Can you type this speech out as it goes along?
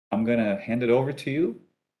I'm going to hand it over to you.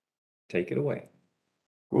 Take it away.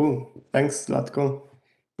 Cool. Thanks, Zlatko.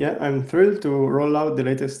 Yeah, I'm thrilled to roll out the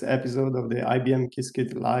latest episode of the IBM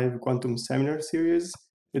Qiskit Live Quantum Seminar Series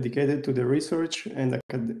dedicated to the research and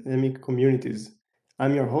academic communities.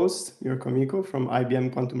 I'm your host, Mirko Miko from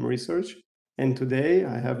IBM Quantum Research, and today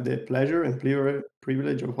I have the pleasure and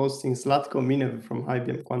privilege of hosting Zlatko Minev from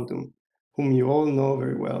IBM Quantum, whom you all know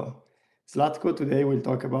very well. Zlatko today will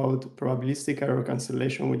talk about probabilistic error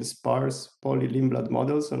cancellation with sparse Pauli-Lindblad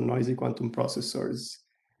models on noisy quantum processors.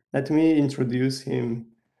 Let me introduce him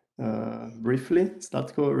briefly.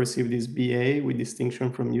 Zlatko received his BA with distinction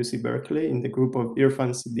from UC Berkeley in the group of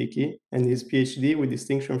Irfan Siddiqui and his PhD with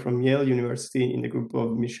distinction from Yale University in the group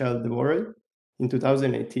of Michel Devorey in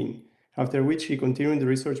 2018, after which he continued the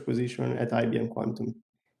research position at IBM Quantum.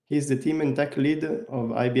 He is the team and tech lead of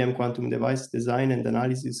IBM Quantum Device Design and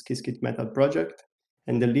Analysis Qiskit Method Project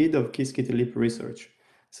and the lead of Qiskit Leap Research.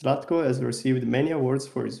 Zlatko has received many awards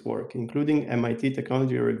for his work, including MIT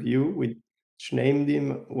Technology Review, which named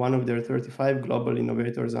him one of their 35 global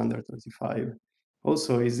innovators under 35.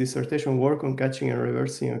 Also, his dissertation work on catching and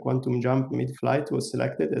reversing a quantum jump mid-flight was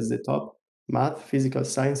selected as the top math physical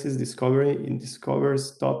sciences discovery in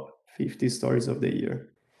Discover's top 50 stories of the year.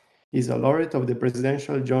 He's a laureate of the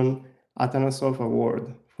Presidential John Atanasov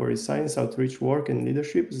Award. For his science outreach work and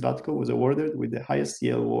leadership, Zlatko was awarded with the highest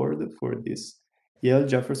Yale award for this Yale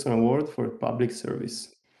Jefferson Award for Public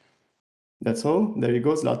Service. That's all. There you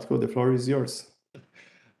go, Zlatko. The floor is yours.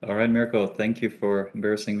 All right, Mirko, thank you for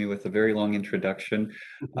embarrassing me with a very long introduction.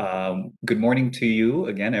 Good morning to you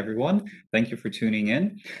again, everyone. Thank you for tuning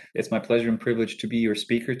in. It's my pleasure and privilege to be your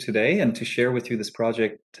speaker today and to share with you this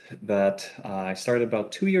project that I started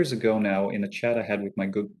about 2 years ago now in a chat I had with my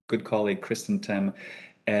good colleague, Kristen Tem,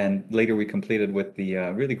 and later we completed with the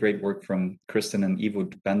really great work from Kristen and Ivo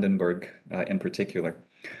Vandenberg in particular.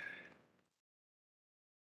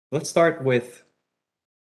 Let's start with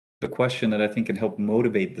the question that I think can help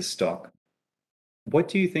motivate this talk. What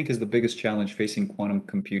do you think is the biggest challenge facing quantum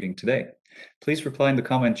computing today? Please reply in the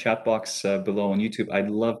comment chat box below on YouTube.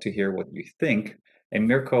 I'd love to hear what you think. And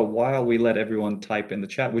Mirko, while we let everyone type in the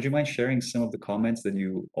chat, would you mind sharing some of the comments that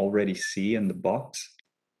you already see in the box?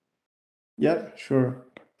 Yeah, sure.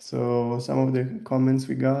 So some of the comments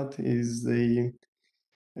we got is the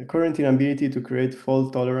current inability to create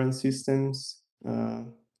fault-tolerant systems,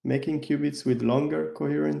 making qubits with longer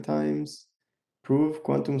coherent times, prove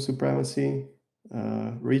quantum supremacy,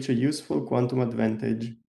 reach a useful quantum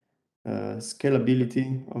advantage,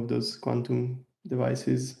 scalability of those quantum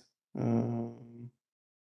devices.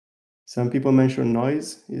 Some people mention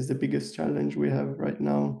noise is the biggest challenge we have right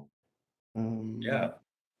now. Yeah.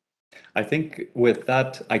 I think with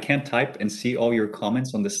that, I can't type and see all your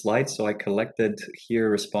comments on the slide, so I collected here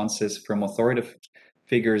responses from authoritative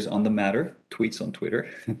figures on the matter, tweets on Twitter.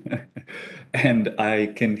 And I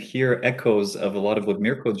can hear echoes of a lot of what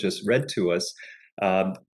Mirko just read to us.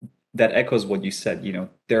 That echoes what you said.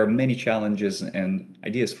 There are many challenges and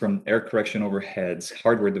ideas from error correction overheads,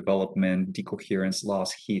 hardware development, decoherence,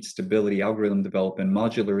 loss, heat, stability, algorithm development,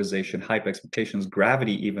 modularization, hype expectations,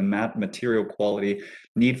 gravity, even material quality,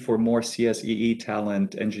 need for more CSEE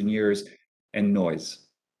talent, engineers, and noise.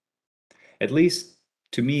 At least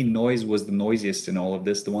to me, noise was the noisiest in all of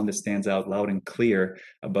this, the one that stands out loud and clear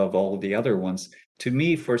above all the other ones. To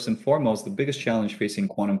me, first and foremost, the biggest challenge facing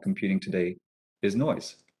quantum computing today is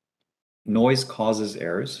noise. Noise causes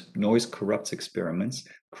errors. Noise corrupts experiments.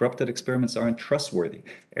 Corrupted experiments aren't trustworthy.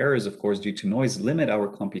 Errors, of course, due to noise limit our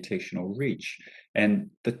computational reach.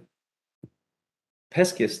 And the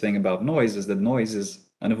peskiest thing about noise is that noise is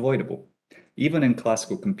unavoidable. Even in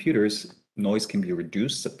classical computers, noise can be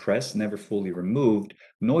reduced, suppressed, never fully removed.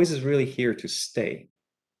 Noise is really here to stay.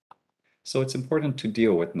 So it's important to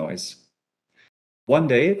deal with noise. One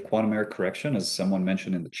day, quantum error correction, as someone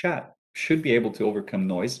mentioned in the chat, should be able to overcome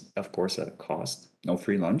noise, of course at a cost, no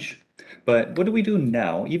free lunch. But what do we do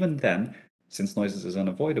now, even then, since noise is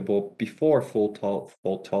unavoidable, before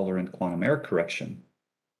fault-tolerant quantum error correction?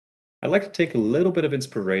 I'd like to take a little bit of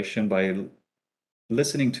inspiration by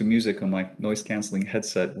listening to music on my noise-canceling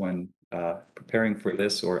headset when preparing for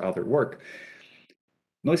this or other work.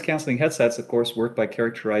 Noise-canceling headsets, of course, work by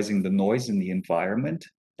characterizing the noise in the environment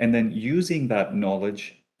and then using that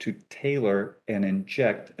knowledge to tailor and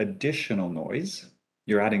inject additional noise.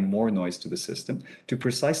 You're adding more noise to the system to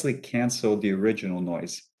precisely cancel the original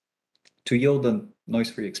noise to yield a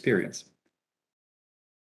noise-free experience.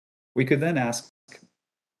 We could then ask,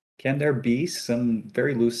 can there be some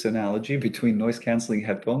very loose analogy between noise-canceling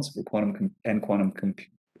headphones for quantum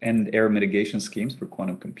and error mitigation schemes for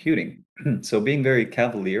quantum computing. So being very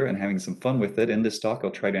cavalier and having some fun with it, in this talk,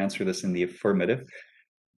 I'll try to answer this in the affirmative.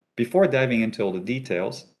 Before diving into all the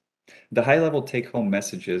details, the high-level take-home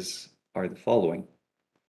messages are the following.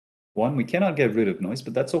 One, we cannot get rid of noise,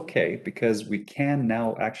 but that's okay because we can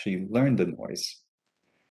now actually learn the noise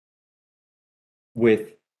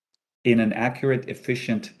in an accurate,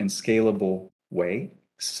 efficient, and scalable way,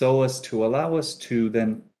 so as to allow us to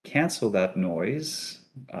then cancel that noise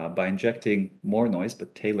by injecting more noise,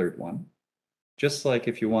 but tailored one. Just like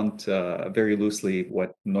if you want very loosely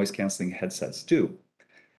what noise canceling headsets do.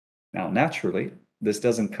 Now, naturally, this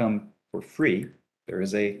doesn't come for free. There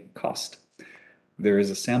is a cost. There is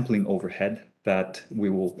a sampling overhead that we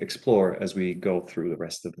will explore as we go through the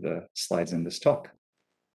rest of the slides in this talk.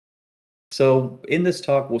 So in this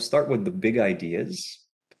talk, we'll start with the big ideas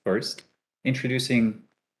first, introducing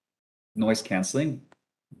noise canceling,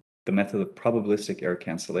 the method of probabilistic error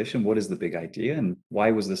cancellation. What is the big idea and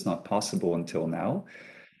why was this not possible until now?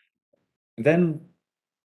 Then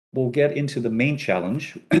we'll get into the main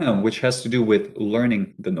challenge, which has to do with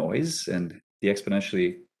learning the noise and the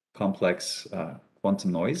exponentially complex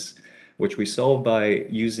quantum noise, which we solve by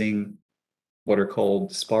using what are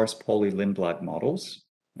called Sparse Pauli-Lindblad models.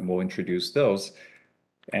 And we'll introduce those,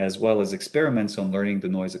 as well as experiments on learning the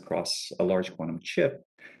noise across a large quantum chip,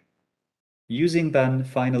 using then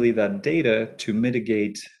finally that data to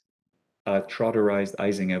mitigate a trotterized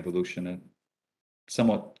Ising evolution, a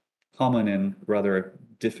somewhat common and rather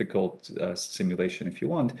difficult simulation, if you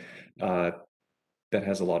want, that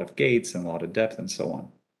has a lot of gates and a lot of depth and so on,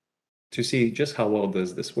 to see just how well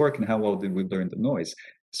does this work and how well did we learn the noise.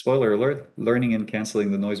 Spoiler alert, learning and canceling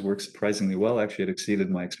the noise works surprisingly well. Actually, it exceeded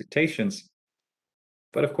my expectations.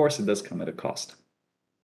 But of course, it does come at a cost.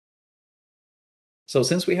 So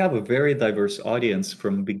since we have a very diverse audience,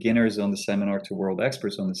 from beginners on the seminar to world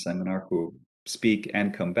experts on the seminar who speak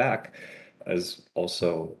and come back as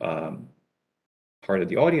also part of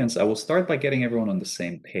the audience, I will start by getting everyone on the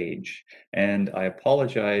same page. And I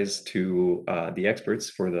apologize to the experts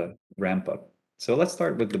for the ramp up. So let's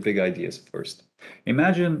start with the big ideas first.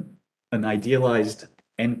 Imagine an idealized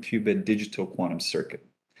n-qubit digital quantum circuit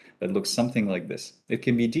that looks something like this. It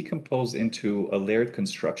can be decomposed into a layered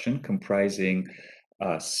construction comprising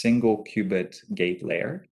a single qubit gate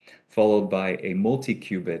layer, followed by a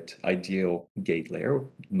multi-qubit ideal gate layer,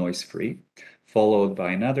 noise-free, followed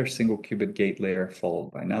by another single qubit gate layer,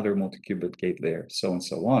 followed by another multi-qubit gate layer, so and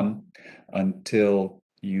so on, until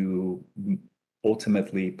you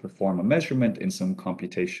ultimately perform a measurement in some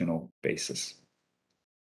computational basis.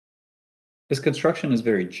 This construction is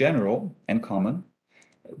very general and common,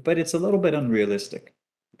 but it's a little bit unrealistic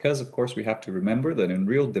because, of course, we have to remember that in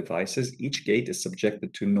real devices, each gate is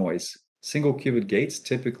subjected to noise. Single qubit gates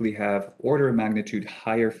typically have order of magnitude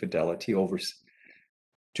higher fidelity over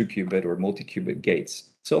 2-qubit or multi-qubit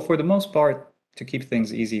gates. So for the most part, to keep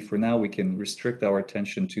things easy for now, we can restrict our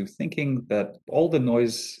attention to thinking that all the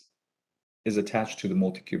noise is attached to the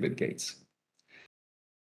multi-qubit gates.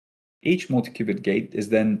 Each multi-qubit gate is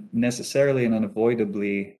then necessarily and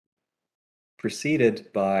unavoidably preceded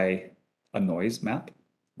by a noise map,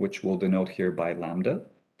 which we'll denote here by lambda,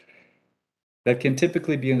 that can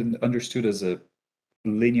typically be understood as a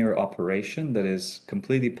linear operation that is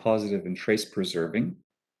completely positive and trace preserving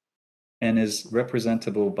and is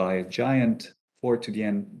representable by a giant 4 to the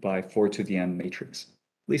n by 4 to the n matrix,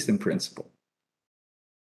 at least in principle.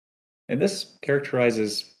 And this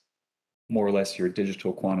characterizes more or less your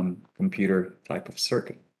digital quantum computer type of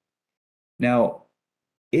circuit. Now,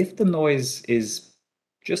 if the noise is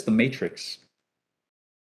just a matrix,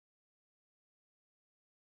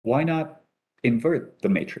 why not invert the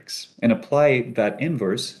matrix and apply that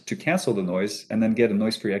inverse to cancel the noise and then get a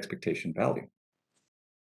noise-free expectation value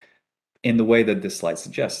in the way that this slide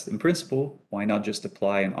suggests? In principle, why not just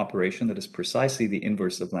apply an operation that is precisely the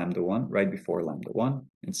inverse of lambda 1 right before lambda 1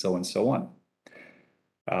 and so on.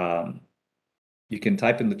 You can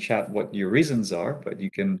type in the chat what your reasons are, but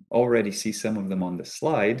you can already see some of them on the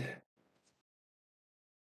slide.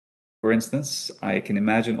 For instance, I can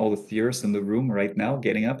imagine all the theorists in the room right now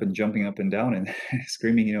getting up and jumping up and down and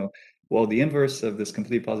screaming, well, the inverse of this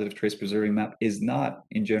completely positive trace preserving map is not,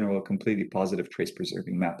 in general, a completely positive trace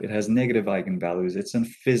preserving map. It has negative eigenvalues, it's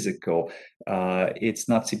unphysical, it's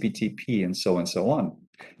not CPTP, and so on.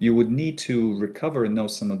 You would need to recover and know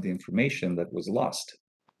some of the information that was lost.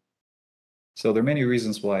 So there are many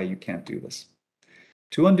reasons why you can't do this.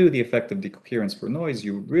 To undo the effect of decoherence for noise,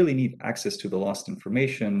 you really need access to the lost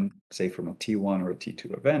information, say from a T1 or a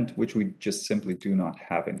T2 event, which we just simply do not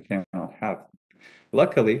have and cannot have.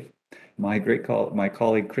 Luckily, my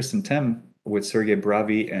colleague Kristen Tem with Sergei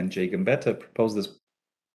Bravi and Jay Gambetta, proposed this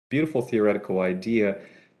beautiful theoretical idea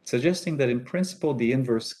suggesting that in principle the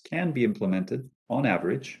inverse can be implemented on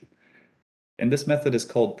average, and this method is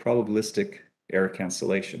called probabilistic error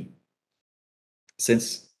cancellation.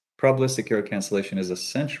 Since probabilistic error cancellation is a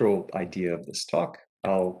central idea of this talk,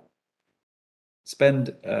 I'll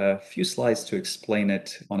spend a few slides to explain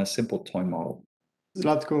it on a simple toy model.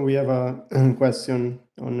 Zlatko, we have a question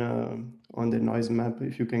on the noise map.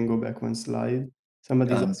 If you can go back one slide.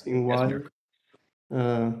 Somebody's asking why.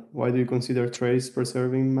 Why do you consider trace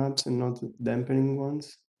preserving maps and not dampening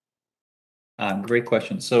ones? Great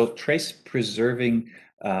question. So trace preserving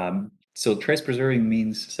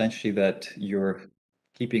means essentially that you're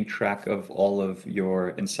keeping track of all of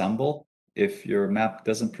your ensemble. If your map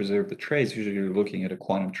doesn't preserve the trace, usually you're looking at a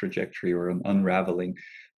quantum trajectory or an unraveling,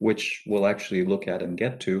 which we'll actually look at and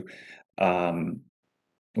get to.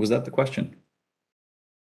 Was that the question?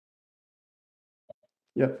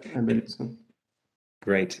 Yep, I believe so.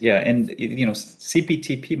 Great. Yeah, and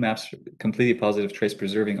CPTP maps, completely positive trace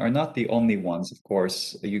preserving, are not the only ones, of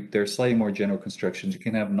course. There are slightly more general constructions. You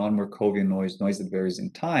can have non-Markovian noise that varies in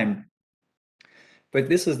time. But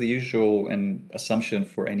this is the usual and assumption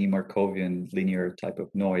for any Markovian linear type of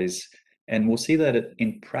noise. And we'll see that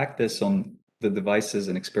in practice on the devices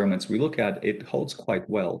and experiments we look at, it holds quite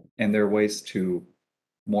well. And there are ways to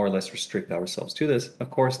more or less restrict ourselves to this. Of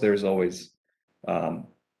course, there's always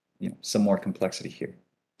some more complexity here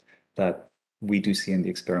that we do see in the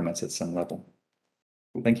experiments at some level.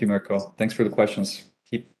 Thank you, Mirko. Thanks for the questions.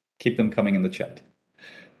 Keep them coming in the chat.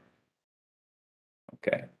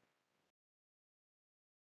 Okay.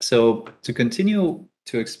 So to continue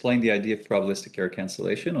to explain the idea of probabilistic error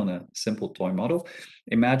cancellation on a simple toy model,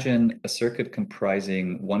 imagine a circuit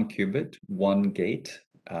comprising one qubit, one gate,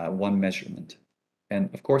 one measurement.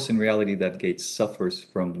 And of course, in reality, that gate suffers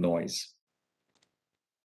from noise.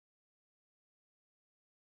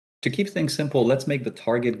 To keep things simple, let's make the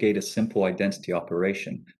target gate a simple identity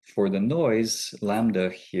operation. For the noise,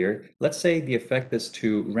 lambda here, let's say the effect is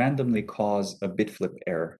to randomly cause a bit flip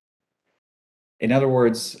error. In other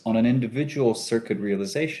words, on an individual circuit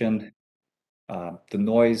realization, the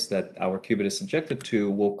noise that our qubit is subjected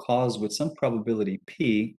to will cause, with some probability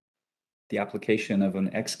p, the application of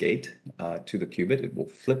an X gate to the qubit. It will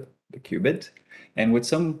flip the qubit. And with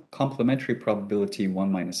some complementary probability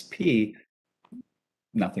 1 minus p,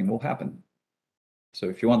 nothing will happen. So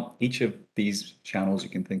if you want each of these channels, you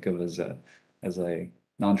can think of as a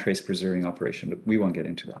non-trace preserving operation, but we won't get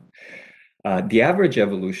into that. The average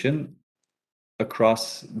evolution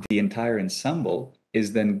across the entire ensemble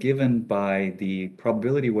is then given by the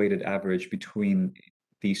probability weighted average between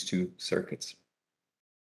these two circuits.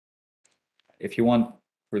 If you want,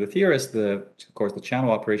 for the theorist, of course, the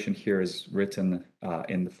channel operation here is written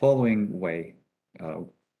in the following way,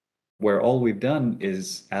 where all we've done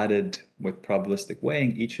is added, with probabilistic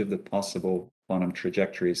weighing, each of the possible quantum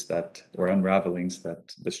trajectories or unravelings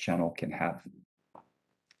that this channel can have.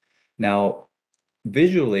 Now,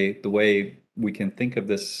 visually, the way we can think of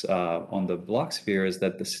this on the Bloch sphere is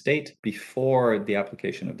that the state before the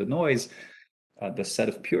application of the noise, the set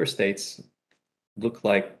of pure states, look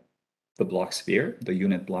like the Bloch sphere, the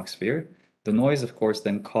unit Bloch sphere. The noise, of course,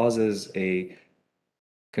 then causes a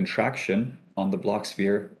contraction on the Bloch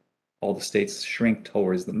sphere. All the states shrink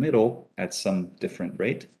towards the middle at some different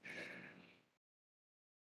rate.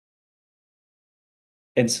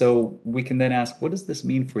 And so we can then ask, what does this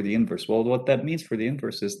mean for the inverse? Well, what that means for the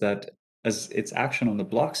inverse is that as its action on the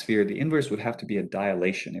Bloch sphere, the inverse would have to be a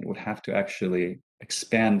dilation. It would have to actually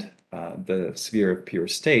expand the sphere of pure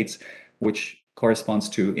states, which corresponds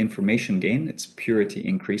to information gain, its purity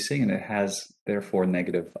increasing, and it has therefore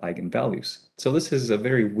negative eigenvalues. So this is a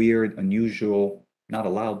very weird, unusual, not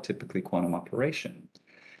allowed typically quantum operation.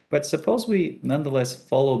 But suppose we nonetheless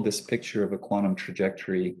follow this picture of a quantum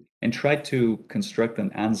trajectory and try to construct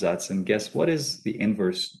an ansatz and guess what is the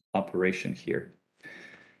inverse operation here.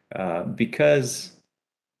 Because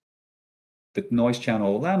the noise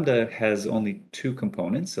channel lambda has only two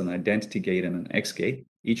components, an identity gate and an X gate,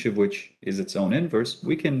 each of which is its own inverse,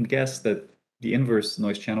 we can guess that the inverse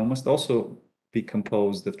noise channel must also be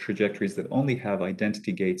composed of trajectories that only have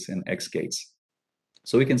identity gates and X gates.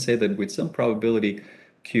 So we can say that with some probability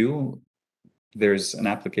Q, there's an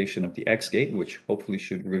application of the X gate, which hopefully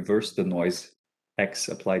should reverse the noise X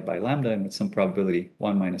applied by lambda, and with some probability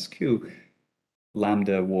 1 minus Q,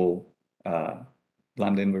 lambda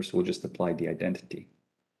inverse will just apply the identity.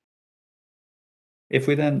 If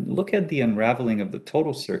we then look at the unraveling of the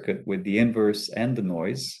total circuit with the inverse and the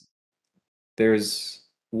noise, there's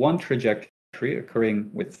one trajectory occurring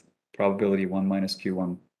with probability 1 minus Q,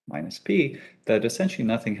 1 minus P, that essentially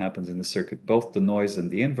nothing happens in the circuit. Both the noise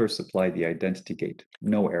and the inverse apply the identity gate.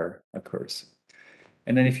 No error occurs.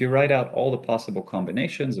 And then if you write out all the possible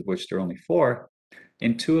combinations, of which there are only 4,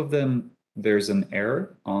 in 2 of them, there's an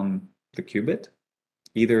error on the qubit,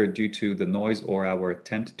 either due to the noise or our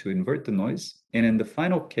attempt to invert the noise. And in the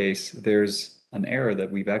final case, there's an error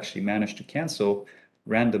that we've actually managed to cancel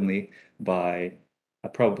randomly by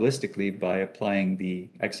probabilistically by applying the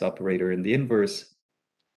X operator in the inverse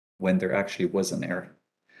when there actually was an error.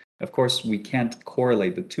 Of course, we can't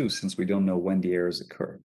correlate the two since we don't know when the errors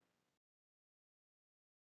occur.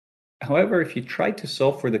 However, if you try to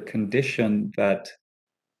solve for the condition that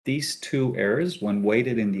these two errors, when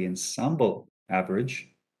weighted in the ensemble average,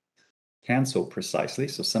 cancel precisely,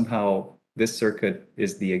 so somehow this circuit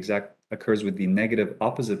is the exact occurs with the negative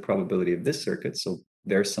opposite probability of this circuit, so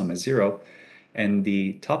their sum is 0, and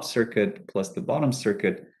the top circuit plus the bottom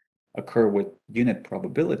circuit occur with unit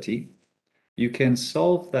probability, you can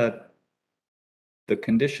solve that the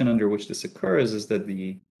condition under which this occurs is that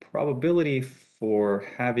the probability for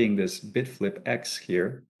having this bit flip x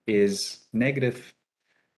here is negative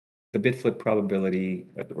the bit flip probability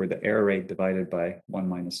or the error rate divided by 1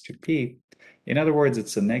 minus 2p. In other words,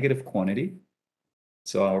 it's a negative quantity.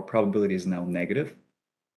 So our probability is now negative,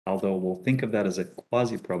 although we'll think of that as a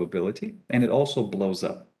quasi-probability, and it also blows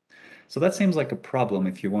up. So that seems like a problem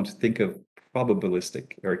if you want to think of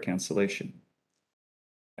probabilistic error cancellation.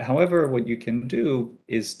 However, what you can do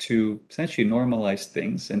is to essentially normalize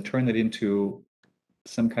things and turn it into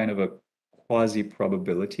some kind of a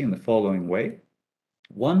quasi-probability in the following way.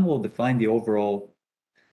 One will define the overall,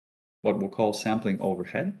 what we'll call sampling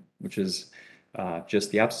overhead, which is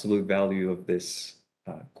just the absolute value of this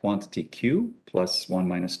quantity Q plus 1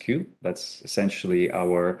 minus Q. That's essentially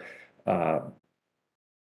our, that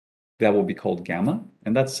will be called gamma.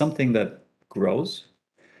 And that's something that grows.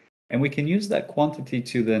 And we can use that quantity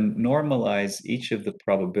to then normalize each of the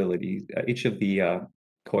probabilities, each of the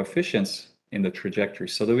coefficients in the trajectory,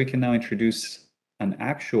 so that we can now introduce an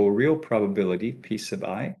actual real probability, P sub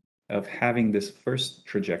I, of having this first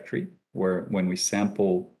trajectory, where when we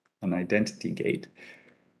sample an identity gate,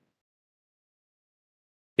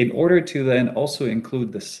 in order to then also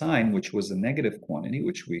include the sign, which was a negative quantity,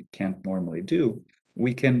 which we can't normally do,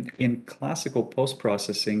 we can, in classical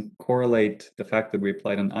post-processing, correlate the fact that we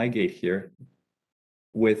applied an I gate here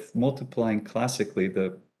with multiplying classically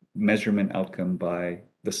the measurement outcome by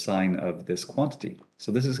the sign of this quantity.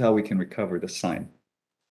 So this is how we can recover the sign.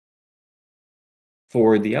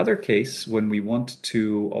 For the other case, when we want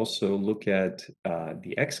to also look at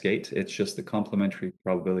the X gate, it's just the complementary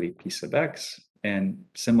probability P sub X. And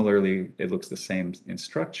similarly, it looks the same in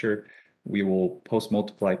structure. We will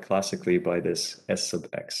post-multiply classically by this S sub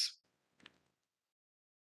X.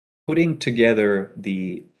 Putting together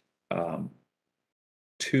the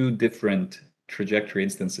two different trajectory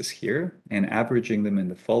instances here and averaging them in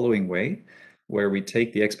the following way, where we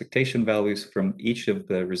take the expectation values from each of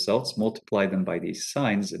the results, multiply them by these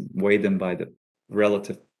signs, and weigh them by the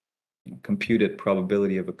relative computed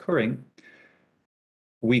probability of occurring,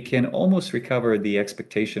 we can almost recover the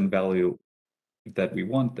expectation value that we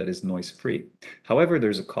want that is noise-free. However,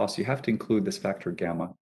 there's a cost. You have to include this factor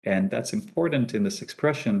gamma. And that's important in this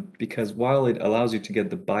expression because while it allows you to get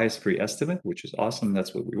the bias-free estimate, which is awesome,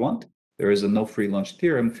 that's what we want, there is a no free lunch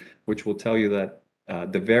theorem, which will tell you that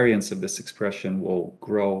the variance of this expression will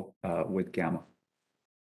grow with gamma.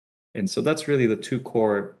 And so that's really the two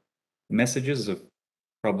core messages of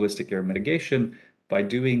probabilistic error mitigation. By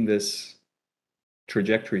doing this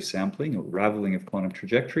trajectory sampling or raveling of quantum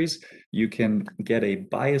trajectories, you can get a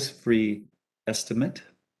bias-free estimate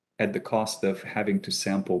at the cost of having to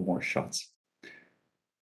sample more shots.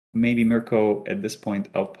 Maybe, Mirko, at this point,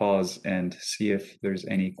 I'll pause and see if there's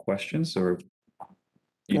any questions, or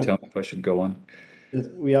you tell me if I should go on.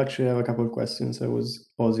 We actually have a couple of questions. I was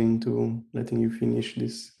pausing to letting you finish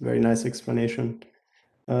this very nice explanation.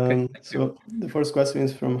 So the first question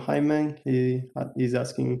is from Jaime. He is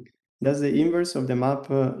asking, does the inverse of the map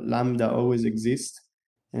lambda always exist?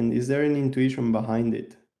 And is there an intuition behind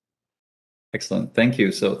it? Excellent. Thank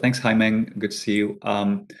you. So thanks, Jaime. Good to see you.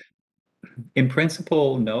 In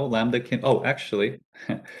principle, no, lambda can... Oh, actually,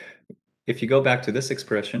 if you go back to this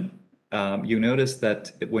expression, you notice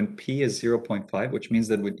that when p is 0.5, which means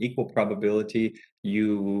that with equal probability,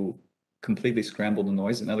 you completely scramble the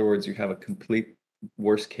noise. In other words, you have a complete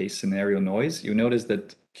worst case scenario noise. You notice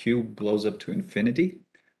that q blows up to infinity.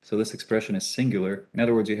 So this expression is singular. In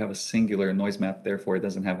other words, you have a singular noise map, therefore it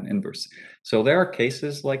doesn't have an inverse. So there are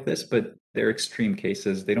cases like this, but they're extreme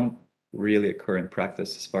cases. They don't really occur in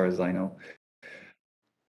practice as far as I know.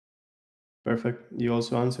 Perfect. You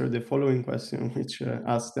also answered the following question, which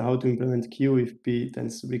asked how to implement Q if P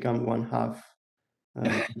tends to become 1/2.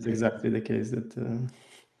 It's exactly the case that.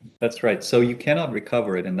 That's right. So you cannot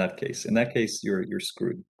recover it in that case. In that case, you're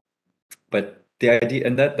screwed. But the idea,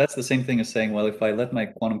 and that's the same thing as saying, well, if I let my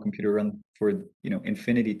quantum computer run for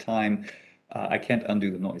infinity time, I can't undo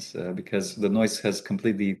the noise because the noise has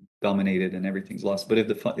completely dominated and everything's lost. But if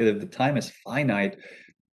the time is finite,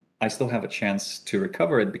 I still have a chance to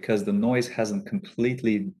recover it because the noise hasn't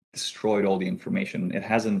completely destroyed all the information. It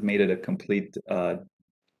hasn't made it a completely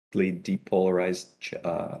depolarized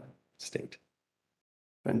state.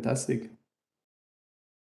 Fantastic.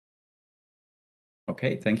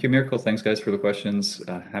 Okay, thank you, Mirko. Thanks, guys, for the questions.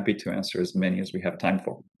 Happy to answer as many as we have time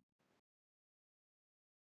for.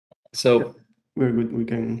 So we're good. We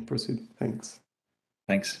can proceed. Thanks.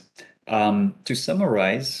 Thanks. To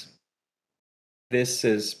summarize, this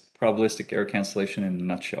is probabilistic error cancellation in a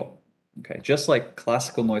nutshell. Okay, just like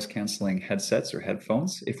classical noise canceling headsets or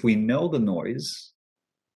headphones, if we know the noise,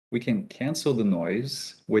 we can cancel the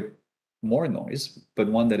noise with more noise, but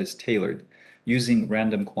one that is tailored using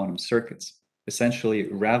random quantum circuits, essentially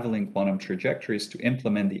raveling quantum trajectories to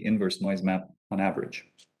implement the inverse noise map on average.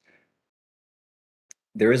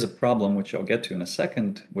 There is a problem, which I'll get to in a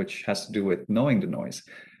second, which has to do with knowing the noise.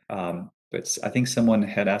 But I think someone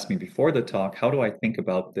had asked me before the talk, how do I think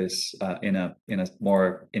about this in a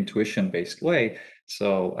more intuition-based way?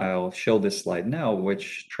 So I'll show this slide now,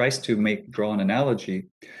 which tries to draw an analogy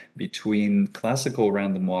between classical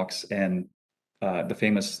random walks and the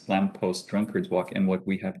famous lamppost drunkard's walk and what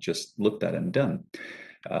we have just looked at and done.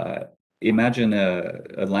 Imagine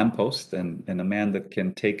a lamppost and a man that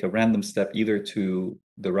can take a random step either to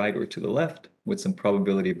the right or to the left with some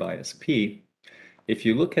probability bias P. If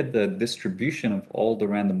you look at the distribution of all the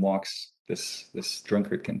random walks this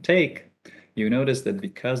drunkard can take, you notice that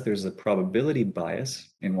because there's a probability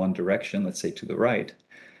bias in one direction, let's say to the right,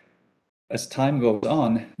 as time goes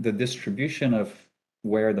on, the distribution of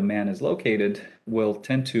where the man is located will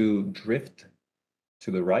tend to drift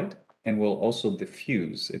to the right and will also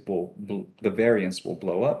diffuse. The variance will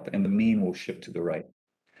blow up and the mean will shift to the right.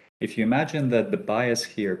 If you imagine that the bias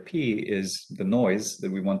here, P, is the noise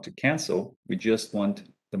that we want to cancel, we just want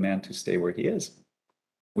the man to stay where he is.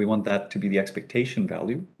 We want that to be the expectation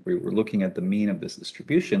value. We're looking at the mean of this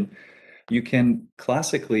distribution. You can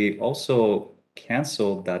classically also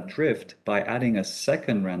cancel that drift by adding a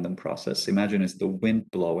second random process. Imagine it's the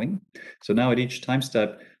wind blowing. So now at each time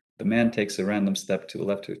step, the man takes a random step to the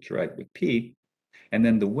left or to the right with P, and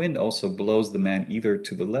then the wind also blows the man either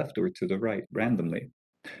to the left or to the right randomly.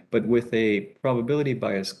 But with a probability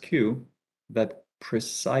bias Q, that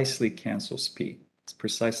precisely cancels P. It's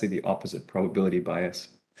precisely the opposite probability bias.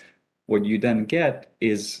 What you then get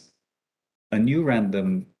is a new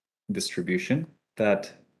random distribution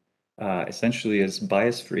that essentially is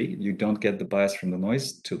bias-free. You don't get the bias from the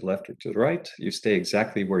noise to the left or to the right. You stay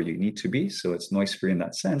exactly where you need to be, so it's noise-free in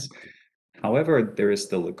that sense. However, there is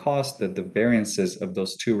still the cost that the variances of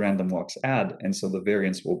those two random walks add, and so the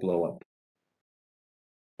variance will blow up.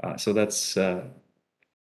 So that's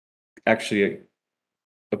actually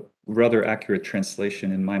a rather accurate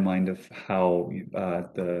translation in my mind of how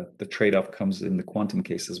the trade-off comes in the quantum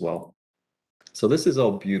case as well. So this is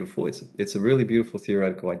all beautiful. It's a really beautiful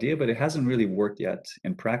theoretical idea, but it hasn't really worked yet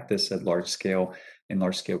in practice at large scale in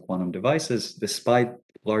large-scale quantum devices, despite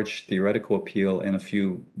large theoretical appeal and a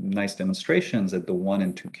few nice demonstrations at the 1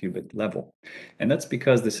 and 2 qubit level. And that's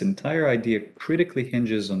because this entire idea critically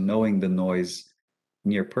hinges on knowing the noise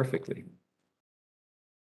near perfectly.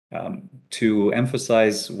 To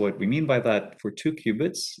emphasize what we mean by that, for 2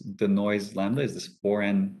 qubits, the noise lambda is this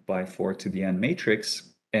 4n by 4 to the n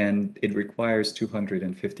matrix, and it requires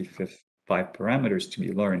 255 parameters to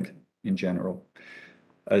be learned in general.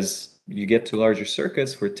 As you get to larger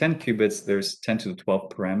circuits, for 10 qubits, there's 10 to the 12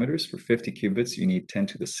 parameters. For 50 qubits, you need 10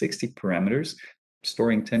 to the 60 parameters.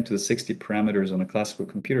 Storing 10 to the 60 parameters on a classical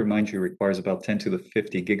computer, mind you, requires about 10 to the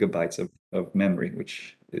 50 gigabytes of memory,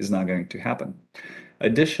 which is not going to happen.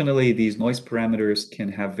 Additionally, these noise parameters can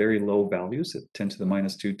have very low values at 10 to the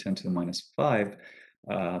minus 2, 10 to the minus 5.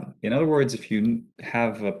 In other words, if you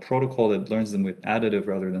have a protocol that learns them with additive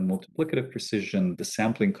rather than multiplicative precision, the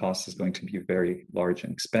sampling cost is going to be very large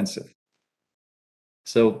and expensive.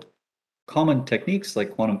 So common techniques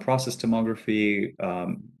like quantum process tomography,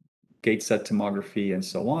 gate set tomography, and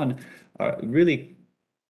so on, really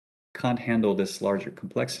can't handle this larger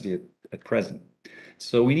complexity at present.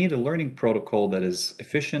 So we need a learning protocol that is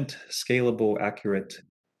efficient, scalable, accurate,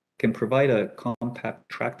 can provide a compact,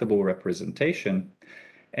 tractable representation,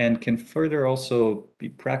 and can further also be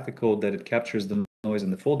practical that it captures the noise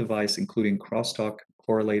in the full device, including crosstalk,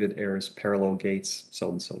 correlated errors, parallel gates, so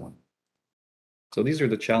on and so on. So these are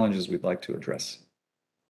the challenges we'd like to address.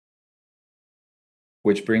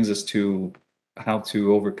 Which brings us to how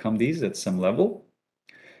to overcome these at some level.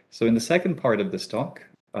 So in the second part of this talk,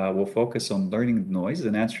 we'll focus on learning the noise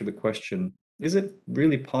and answer the question, is it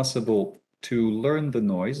really possible to learn the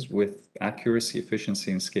noise with accuracy,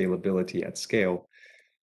 efficiency, and scalability at scale?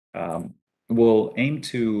 We'll aim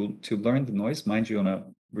to learn the noise, mind you, on a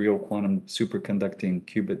real quantum superconducting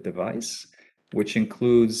qubit device, which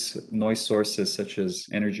includes noise sources such as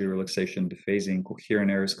energy relaxation, dephasing, coherent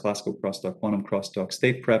errors, classical crosstalk, quantum crosstalk,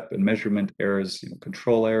 state prep and measurement errors,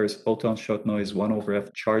 control errors, photon shot noise, 1 over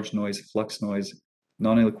F charge noise, flux noise,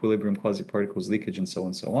 non-equilibrium quasi-particles, leakage, and so on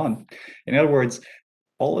and so on. In other words,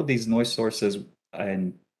 all of these noise sources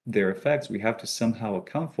and their effects we have to somehow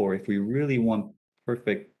account for if we really want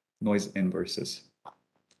perfect noise inverses.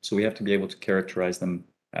 So we have to be able to characterize them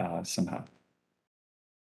somehow.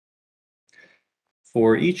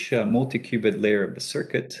 For each multi-qubit layer of the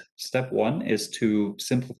circuit, step one is to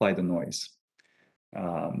simplify the noise.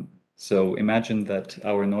 So imagine that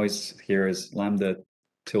our noise here is lambda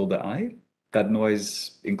tilde I. That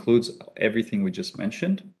noise includes everything we just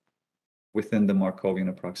mentioned within the Markovian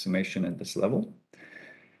approximation at this level.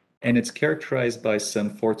 And it's characterized by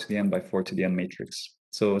some 4 to the n by 4 to the n matrix.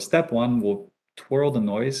 So step one, we'll twirl the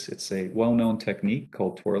noise. It's a well-known technique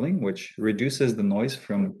called twirling, which reduces the noise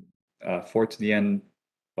from 4 to the n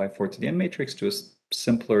by 4 to the n matrix to a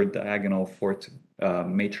simpler diagonal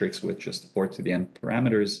matrix with just 4 to the n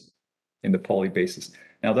parameters in the Pauli basis.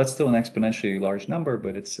 Now that's still an exponentially large number,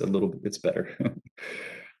 but it's better.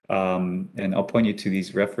 And I'll point you to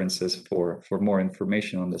these references for more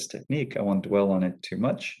information on this technique. I won't dwell on it too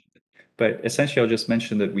much. But essentially, I'll just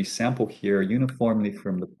mention that we sample here uniformly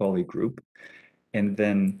from the Pauli group, and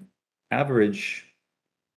then average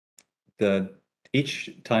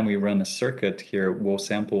each time we run a circuit here, we'll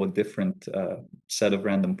sample a different set of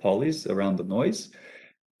random Paulis around the noise,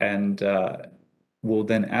 and we'll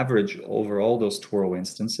then average over all those twirl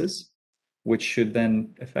instances, which should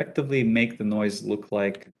then effectively make the noise look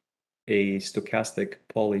like a stochastic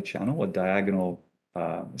Pauli channel,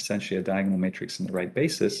 essentially a diagonal matrix in the right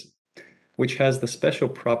basis, which has the special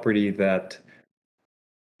property that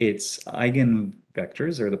its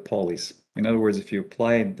eigenvectors are the Paulis. In other words, if you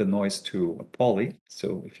apply the noise to a Pauli,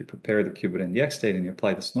 so if you prepare the qubit in the X state and you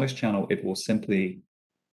apply this noise channel, it will simply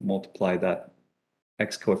multiply that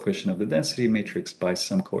X coefficient of the density matrix by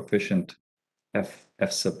some coefficient F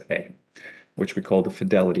sub A, which we call the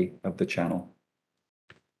fidelity of the channel.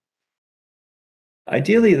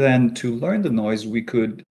 Ideally, then, to learn the noise, we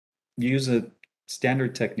could use a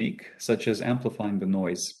standard technique, such as amplifying the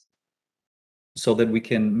noise, so that we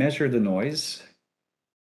can measure the noise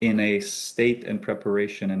in a state and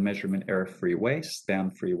preparation and measurement error-free way,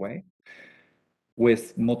 SPAM-free way,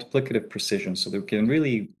 with multiplicative precision, so that we can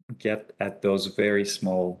really get at those very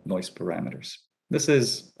small noise parameters. This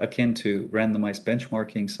is akin to randomized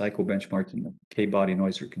benchmarking, cycle benchmarking, K-body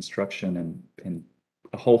noise reconstruction, and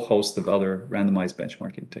a whole host of other randomized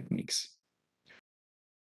benchmarking techniques.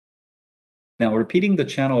 Now, repeating the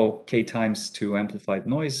channel K times to amplified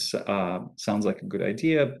noise sounds like a good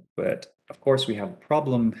idea, but of course we have a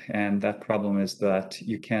problem, and that problem is that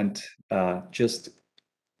you can't just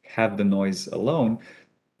have the noise alone.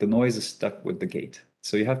 The noise is stuck with the gate,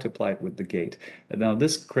 so you have to apply it with the gate. And now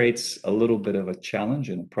this creates a little bit of a challenge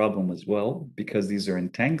and a problem as well, because these are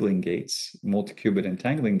entangling gates, multi-qubit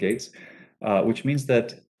entangling gates, which means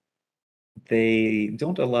that they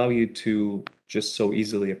don't allow you to just so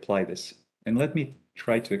easily apply this. And let me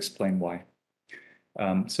try to explain why.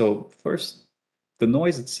 So first, the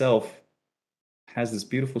noise itself has this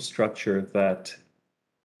beautiful structure that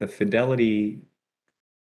the fidelity,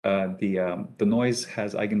 the noise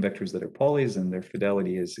has eigenvectors that are Paulis, and their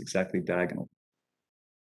fidelity is exactly diagonal.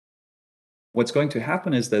 What's going to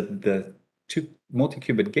happen is that the two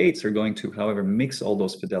multi-qubit gates are going to, however, mix all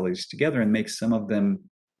those fidelities together and make some of them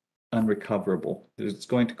unrecoverable. It's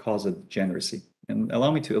going to cause a degeneracy. And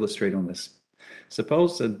allow me to illustrate on this.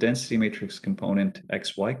 Suppose a density matrix component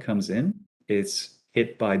xy comes in, it's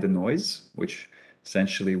hit by the noise, which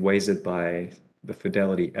essentially weighs it by the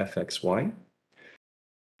fidelity fxy.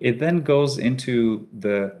 It then goes into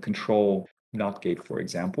the control NOT gate, for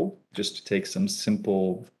example, just to take some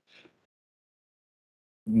simple,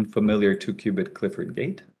 familiar 2-qubit Clifford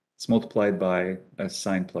gate. It's multiplied by a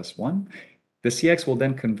sign plus 1. The CX will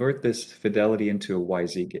then convert this fidelity into a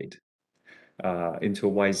YZ gate, into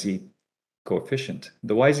a YZ coefficient.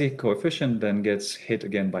 The YZ coefficient then gets hit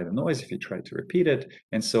again by the noise if you try to repeat it.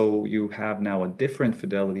 And so you have now a different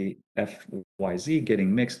fidelity FYZ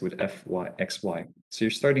getting mixed with FYXY. So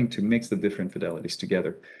you're starting to mix the different fidelities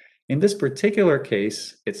together. In this particular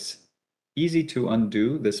case, it's easy to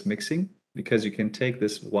undo this mixing because you can take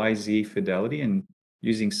this YZ fidelity and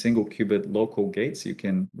using single qubit local gates, you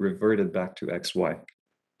can revert it back to XY.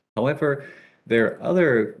 However, there are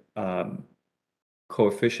other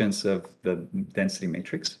coefficients of the density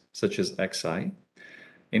matrix, such as xi,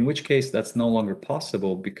 in which case that's no longer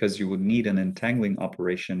possible because you would need an entangling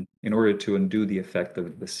operation in order to undo the effect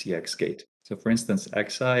of the CX gate. So for instance,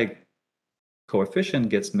 xi coefficient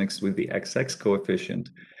gets mixed with the xx coefficient.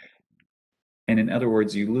 And in other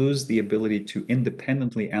words, you lose the ability to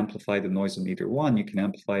independently amplify the noise on either one. You can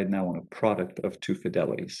amplify it now on a product of two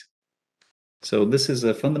fidelities. So this is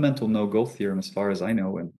a fundamental no-go theorem as far as I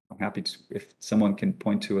know, and I'm happy to, if someone can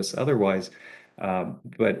point to us otherwise.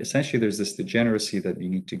 But essentially, there's this degeneracy that you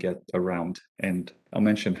need to get around, and I'll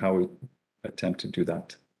mention how we attempt to do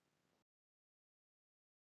that.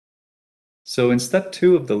 So in step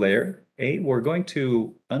 2 of the layer A, we're going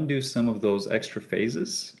to undo some of those extra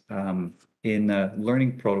phases in a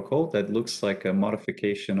learning protocol that looks like a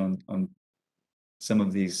modification on some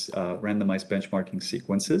of these randomized benchmarking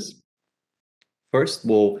sequences. First,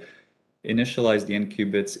 we'll initialize the n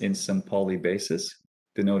qubits in some Pauli basis,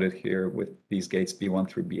 denoted here with these gates B1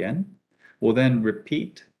 through Bn. We'll then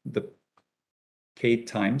repeat the k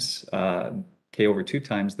times, k over 2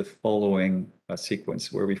 times the following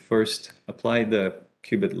sequence, where we first apply the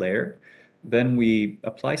qubit layer, then we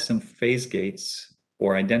apply some phase gates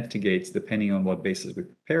or identity gates, depending on what basis we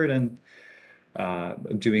prepare it in,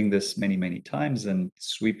 doing this many, many times and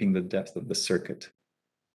sweeping the depth of the circuit.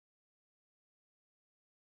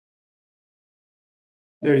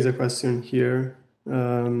 There is a question here.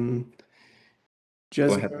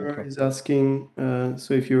 Jasper is asking,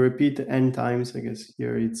 so if you repeat n times, I guess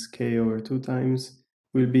here it's k over 2 times,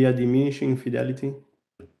 will be a diminishing fidelity?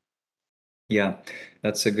 Yeah,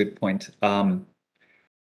 that's a good point.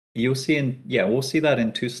 You'll see we'll see that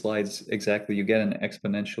in 2 slides exactly. You get an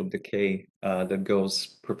exponential decay that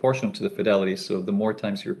goes proportional to the fidelity. So the more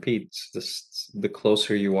times you repeat, the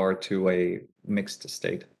closer you are to a mixed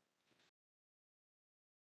state.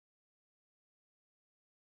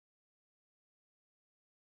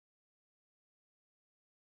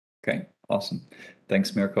 Okay, awesome.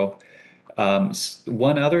 Thanks, Mirko.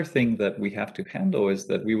 One other thing that we have to handle is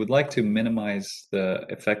that we would like to minimize the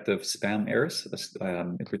effect of spam errors,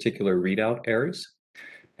 in particular readout errors.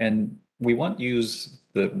 And we won't use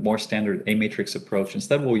the more standard A-matrix approach.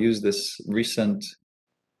 Instead, we'll use this recent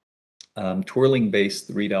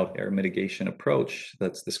twirling-based readout error mitigation approach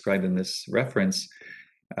that's described in this reference,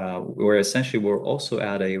 where essentially we'll also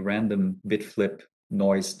add a random bit flip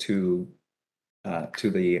noise to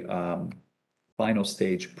the final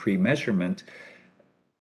stage pre-measurement,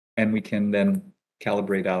 and we can then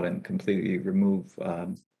calibrate out and completely remove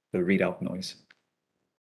the readout noise.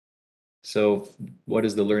 So what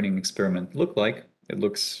does the learning experiment look like? It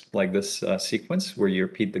looks like this sequence where you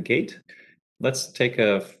repeat the gate. Let's take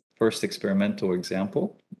a first experimental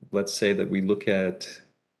example. Let's say that we look at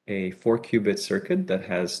a 4-qubit circuit that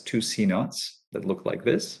has 2 C-naughts that look like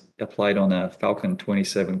this, applied on a Falcon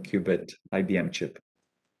 27-qubit IBM chip.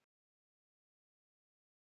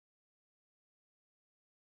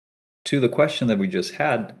 To the question that we just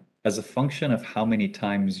had, as a function of how many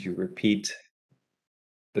times you repeat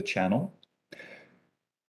the channel,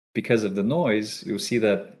 because of the noise, you'll see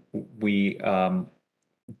that we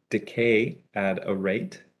decay at a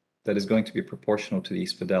rate that is going to be proportional to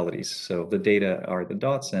these fidelities. So the data are the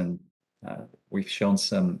dots, and we've shown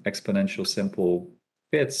some exponential simple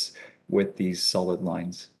fits with these solid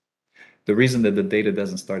lines. The reason that the data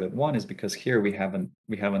doesn't start at 1 is because here we haven't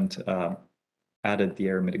added the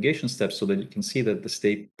error mitigation steps, so that you can see that the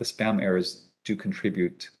spam errors do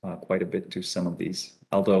contribute quite a bit to some of these,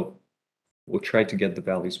 although we'll try to get the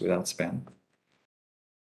values without spam.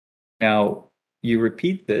 Now, you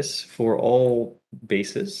repeat this for all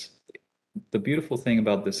bases. The beautiful thing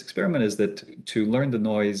about this experiment is that to learn the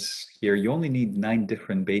noise here, you only need 9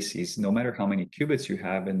 different bases, no matter how many qubits you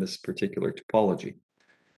have in this particular topology.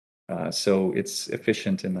 So it's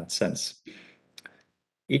efficient in that sense.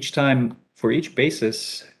 Each time, for each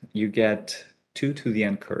basis, you get 2 to the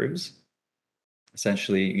n curves.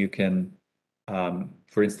 Essentially, you can,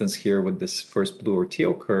 for instance, here with this first blue or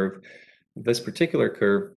teal curve, this particular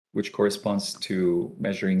curve, which corresponds to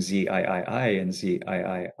measuring ZIII and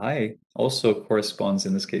ZIII, also corresponds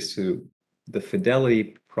in this case to the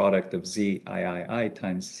fidelity product of ziii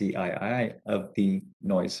times ziii of the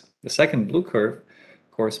noise. The second blue curve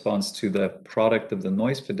corresponds to the product of the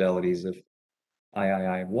noise fidelities of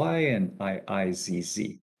iiiy and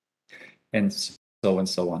iizz, and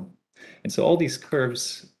so on. And so all these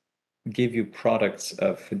curves give you products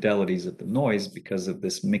of fidelities of the noise because of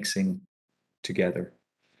this mixing together.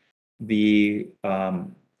 The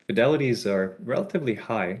fidelities are relatively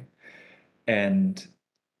high, and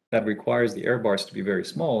that requires the error bars to be very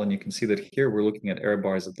small. And you can see that here we're looking at error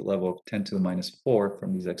bars at the level of 10 to the minus 4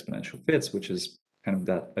 from these exponential fits, which is kind of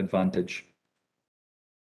that advantage.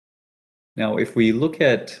 Now, if we look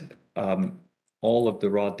at all of the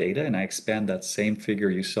raw data, and I expand that same figure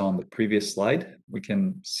you saw on the previous slide, we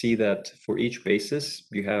can see that for each basis,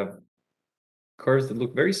 you have curves that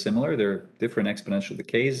look very similar. They're different exponential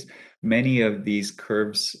decays. Many of these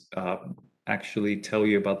curves actually tell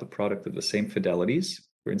you about the product of the same fidelities.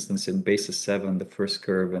 For instance, in basis 7, the first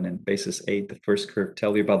curve, and in basis 8, the first curve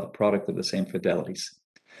tell you about the product of the same fidelities.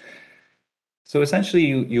 So essentially,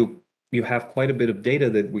 you have quite a bit of data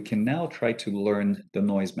that we can now try to learn the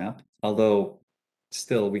noise map, although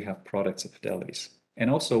still we have products of fidelities. And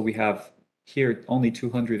also we have here only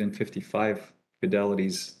 255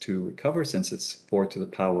 fidelities to recover, since it's 4 to the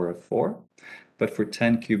power of 4. But for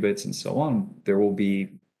 10 qubits and so on, there will be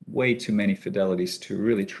way too many fidelities to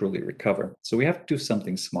really truly recover. So we have to do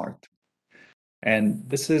something smart. And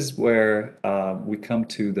this is where we come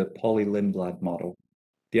to the Pauli-Lindblad model.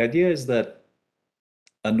 The idea is that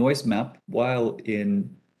a noise map, while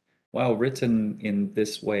written in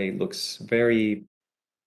this way, looks very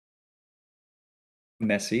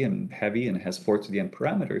messy and heavy and has 4 to the n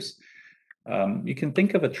parameters. You can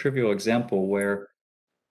think of a trivial example where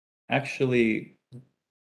actually,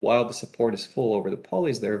 while the support is full over the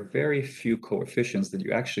polys, there are very few coefficients that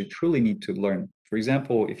you actually truly need to learn. For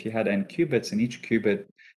example, if you had n qubits and each qubit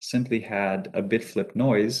simply had a bit flip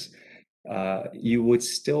noise, you would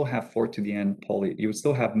still have 4 to the n poly. You would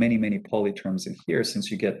still have many, many poly terms in here, since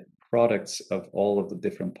you get products of all of the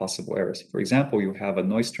different possible errors. For example, you have a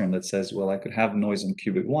noise term that says, well, I could have noise on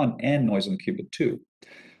qubit 1 and noise on qubit 2,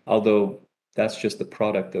 although that's just the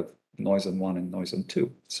product of noise on 1 and noise on 2.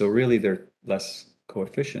 So really, they're less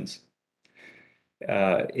coefficients.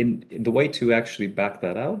 In the way to actually back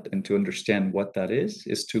that out and to understand what that is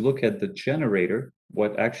to look at the generator,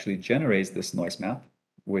 what actually generates this noise map,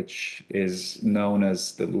 which is known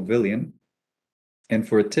as the Liouvillean. And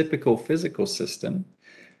for a typical physical system,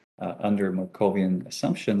 under Markovian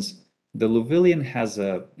assumptions, the Liouvillean has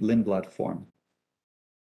a Lindblad form.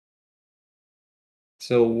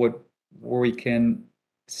 So what we can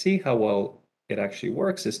see how well it actually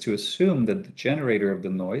works is to assume that the generator of the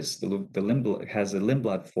noise, the Lindblad, has a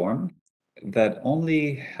Lindblad form that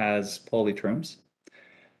only has poly terms,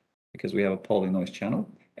 because we have a poly noise channel,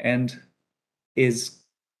 and is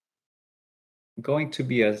going to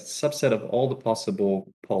be a subset of all the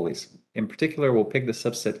possible polys. In particular, we'll pick the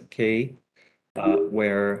subset K,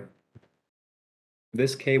 where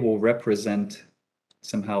this K will represent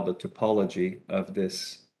somehow the topology of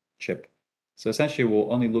this chip. So essentially,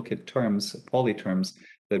 we'll only look at terms, poly terms,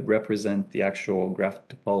 that represent the actual graph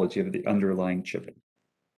topology of the underlying chip.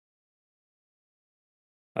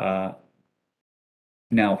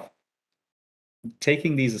 Now,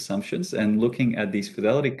 taking these assumptions and looking at these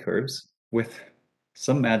fidelity curves with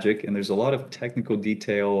some magic, and there's a lot of technical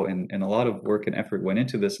detail and a lot of work and effort went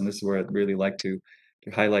into this, and this is where I'd really like to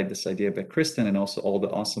highlight this idea by Kristen and also all the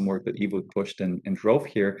awesome work that Ivo pushed and drove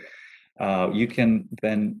here. You can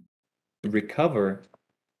then recover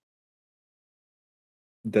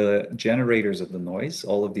the generators of the noise,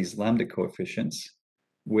 all of these lambda coefficients,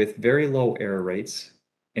 with very low error rates,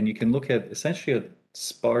 and you can look at essentially a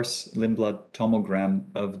sparse Lindblad tomogram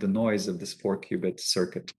of the noise of this 4-qubit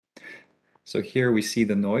circuit. So here we see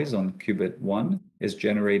the noise on qubit 1 is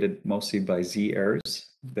generated mostly by Z errors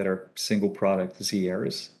that are single product Z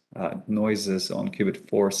errors. Noises on qubit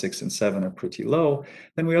 4, 6, and 7 are pretty low.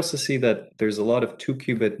 Then we also see that there's a lot of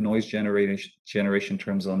 2-qubit noise generation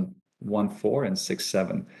terms on 1, 4, and 6,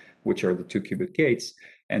 7, which are the 2-qubit gates.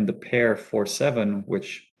 And the pair 4, 7,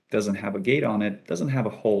 which doesn't have a gate on it, doesn't have a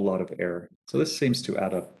whole lot of error. So this seems to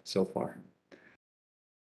add up so far.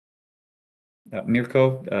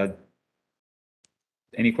 Mirko,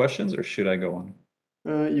 any questions, or should I go on?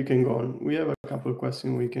 You can go on. We have a couple of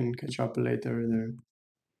questions we can catch up later there.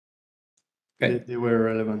 Okay. They were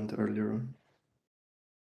relevant earlier on.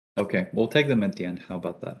 Okay, we'll take them at the end. How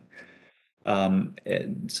about that?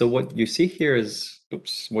 So what you see here is,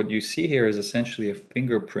 essentially a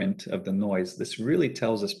fingerprint of the noise. This really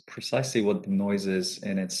tells us precisely what the noise is,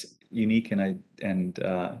 and it's unique and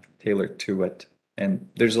tailored to it. And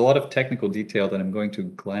there's a lot of technical detail that I'm going to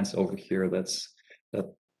glance over here that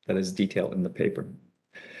is detailed in the paper.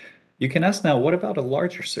 You can ask now, what about a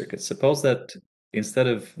larger circuit? Suppose that instead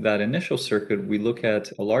of that initial circuit, we look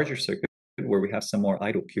at a larger circuit where we have some more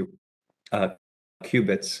idle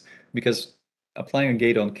qubits, because applying a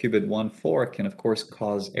gate on qubit 1, 4 can of course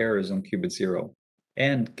cause errors on qubit 0.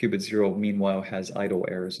 And qubit 0 meanwhile has idle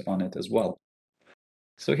errors on it as well.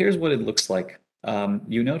 So here's what it looks like.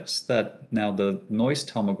 You notice that now the noise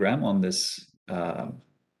tomogram on this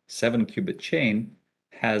 7-qubit chain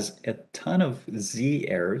has a ton of Z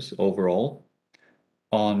errors overall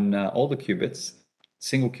on all the qubits.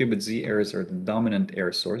 Single qubit Z errors are the dominant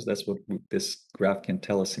error source. That's what this graph can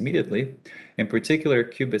tell us immediately. In particular,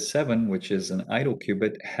 qubit 7, which is an idle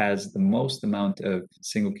qubit, has the most amount of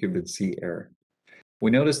single qubit Z error. We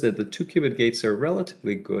notice that the 2-qubit gates are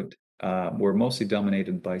relatively good. We're mostly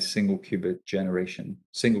dominated by single qubit generation,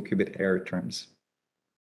 single qubit error terms.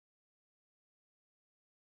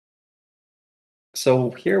 So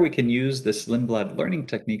here we can use this Lindblad learning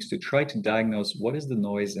techniques to try to diagnose what is the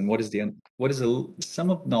noise and what is some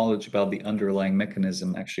of knowledge about the underlying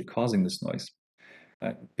mechanism actually causing this noise.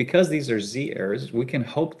 Because these are Z errors, we can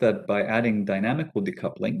hope that by adding dynamical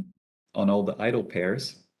decoupling on all the idle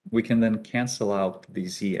pairs, we can then cancel out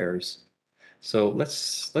these Z errors. So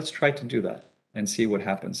let's try to do that and see what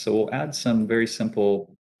happens. So we'll add some very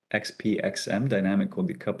simple XP-XM dynamical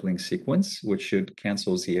decoupling sequence, which should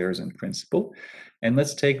cancel Z errors in principle. And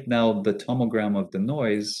let's take now the tomogram of the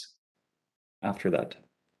noise after that.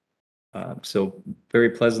 So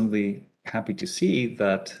very pleasantly happy to see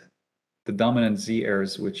that the dominant Z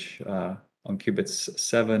errors, which on qubits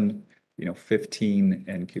 7, 15,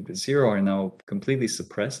 and qubit 0 are now completely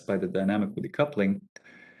suppressed by the dynamical decoupling.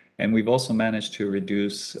 And we've also managed to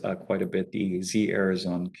reduce quite a bit the Z errors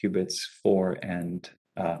on qubits 4 and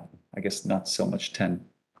I guess not so much 10.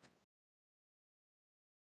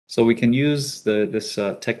 So we can use this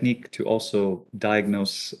technique to also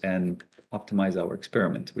diagnose and optimize our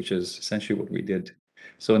experiment, which is essentially what we did.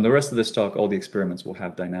 So in the rest of this talk, all the experiments will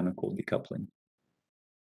have dynamical decoupling.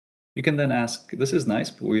 You can then ask, this is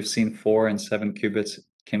nice, but we've seen 4 and 7 qubits.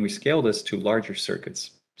 Can we scale this to larger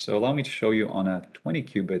circuits? So allow me to show you on a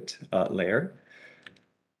 20-qubit layer.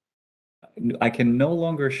 I can no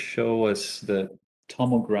longer show us the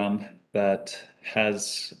tomogram that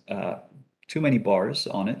has too many bars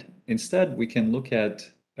on it. Instead, we can look at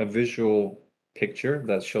a visual picture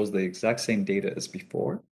that shows the exact same data as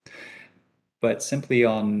before, but simply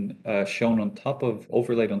shown on top of,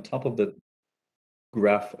 overlaid on top of the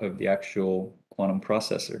graph of the actual quantum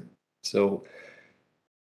processor. So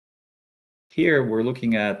here we're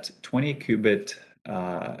looking at 20-qubit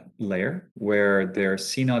layer where there are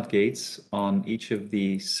C0 gates on each of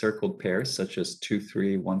the circled pairs, such as 2,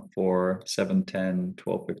 3, 1, 4, 7, 10,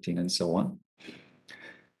 12, 15, and so on.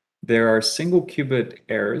 There are single qubit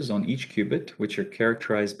errors on each qubit, which are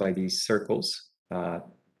characterized by these circles,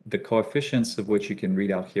 the coefficients of which you can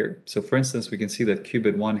read out here. So for instance, we can see that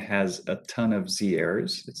qubit 1 has a ton of Z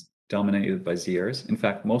errors. It's dominated by Z errors. In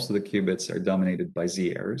fact, most of the qubits are dominated by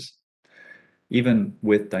Z errors, even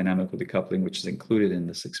with dynamical decoupling, which is included in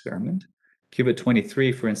this experiment. Qubit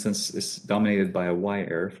 23, for instance, is dominated by a Y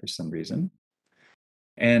error for some reason.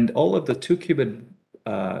 And all of the 2-qubit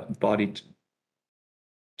body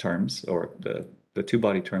terms, or the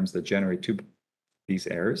 2-body terms that generate these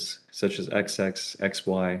errors, such as XX,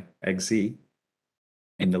 XY, XZ,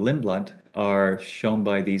 in the Lindblad, are shown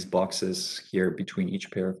by these boxes here between each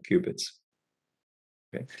pair of qubits.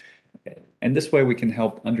 Okay. And this way we can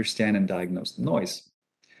help understand and diagnose the noise.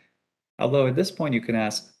 Although at this point you can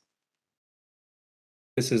ask,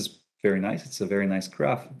 this is very nice, it's a very nice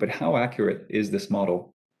graph, but how accurate is this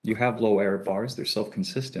model? You have low error bars, they're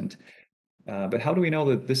self-consistent, but how do we know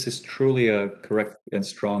that this is truly a correct and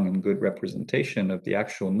strong and good representation of the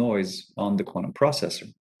actual noise on the quantum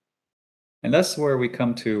processor? And that's where we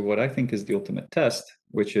come to what I think is the ultimate test,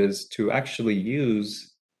 which is to actually use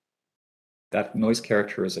that noise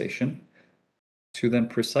characterization to then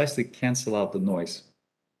precisely cancel out the noise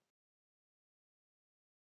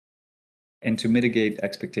and to mitigate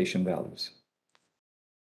expectation values.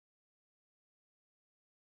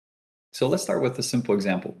 So let's start with a simple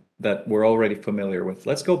example that we're already familiar with.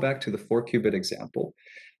 Let's go back to the 4-qubit example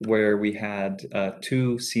where we had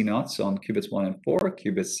 2 C0s on qubits 1 and 4,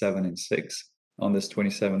 qubits 7 and 6 on this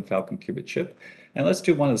 27 Falcon qubit chip. And let's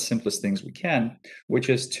do one of the simplest things we can, which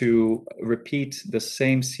is to repeat the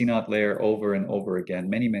same C0 layer over and over again,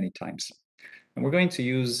 many, many times. And we're going to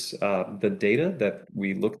use the data that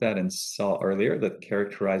we looked at and saw earlier that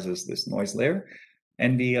characterizes this noise layer.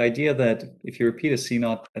 And the idea that if you repeat a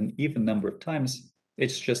C0 an even number of times,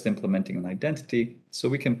 it's just implementing an identity. So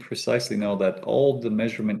we can precisely know that all the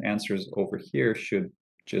measurement answers over here should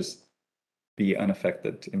just be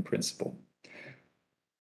unaffected in principle.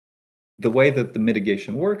 The way that the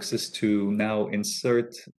mitigation works is to now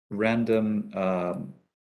insert random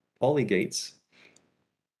polygates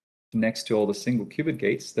next to all the single qubit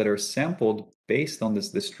gates that are sampled based on this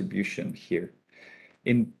distribution here.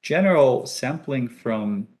 In general, sampling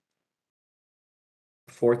from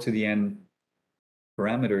 4 to the n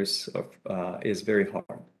parameters is very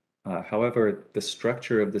hard. However, the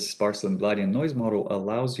structure of the Sparse-Lindbladian noise model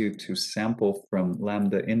allows you to sample from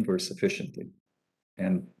lambda inverse efficiently.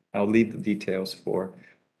 And I'll leave the details for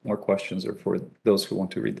more questions or for those who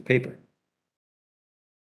want to read the paper.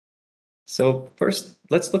 So first,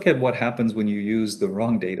 let's look at what happens when you use the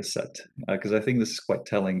wrong data set, because I think this is quite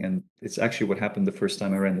telling, and it's actually what happened the first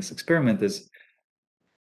time I ran this experiment. Is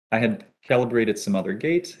I had calibrated some other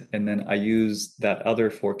gate, and then I used that other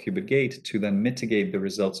 4-qubit gate to then mitigate the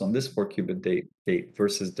results on this 4-qubit gate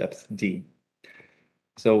versus depth D.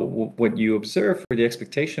 So what you observe for the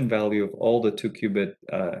expectation value of all the 2-qubit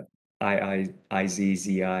IZ,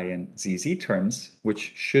 ZI, and ZZ terms,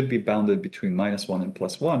 which should be bounded between -1 and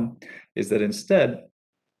 +1, is that instead,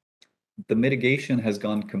 the mitigation has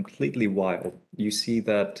gone completely wild. You see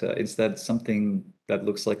that instead something that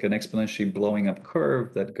looks like an exponentially blowing up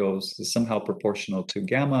curve that goes somehow proportional to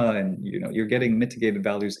gamma, and you're getting mitigated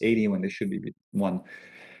values 80 when they should be 1.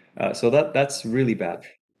 So that's really bad.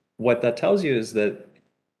 What that tells you is that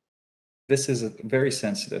this is very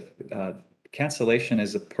sensitive. Cancellation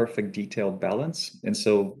is a perfect detailed balance, and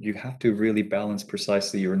so you have to really balance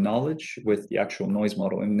precisely your knowledge with the actual noise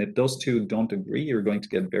model. And if those two don't agree, you're going to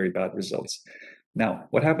get very bad results. Now,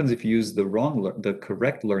 what happens if you use the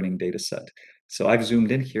correct learning data set? So I've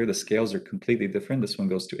zoomed in here. The scales are completely different. This one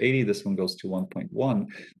goes to 80. This one goes to 1.1.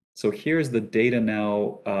 So here's the data now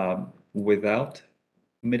without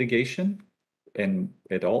mitigation and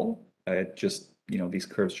at all. These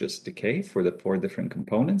curves just decay for the 4 different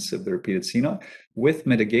components of the repeated CNOT. With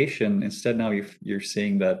mitigation, instead now you're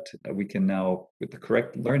seeing that we can now, with the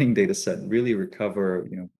correct learning data set, really recover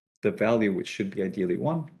the value, which should be ideally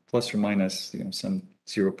 1 plus or minus some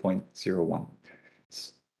 0.01.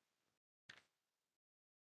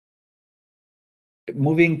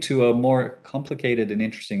 Moving to a more complicated and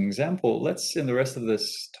interesting example, let's, in the rest of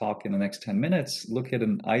this talk in the next 10 minutes, look at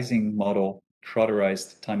an Ising model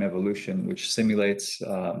trotterized time evolution, which simulates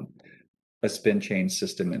a spin chain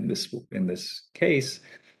system in this case,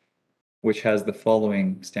 which has the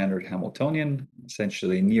following standard Hamiltonian,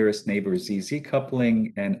 essentially nearest neighbor ZZ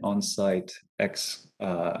coupling and on-site X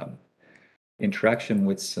interaction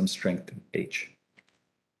with some strength H.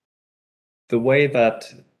 The way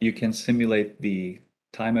that you can simulate the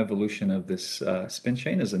time evolution of this spin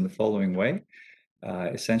chain is in the following way.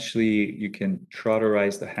 Essentially, you can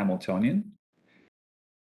trotterize the Hamiltonian,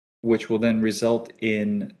 which will then result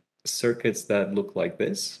in circuits that look like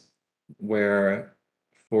this, where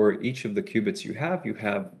for each of the qubits you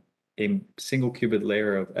have a single qubit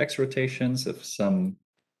layer of X rotations of some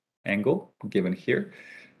angle given here.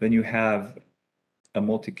 Then you have a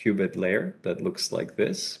multi-qubit layer that looks like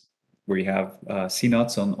this, where you have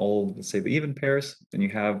CNOTs on all, let's say, the even pairs. Then you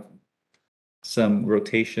have some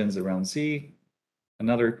rotations around Z,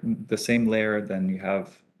 the same layer. Then you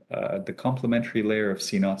have the complementary layer of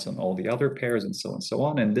CNOTs on all the other pairs, and so on and so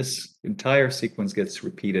on. And this entire sequence gets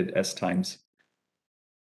repeated S times.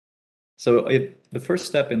 So the first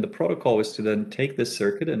step in the protocol is to then take this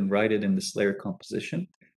circuit and write it in this layer composition.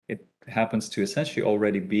 It happens to essentially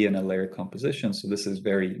already be in a layer composition, so this is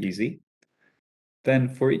very easy. Then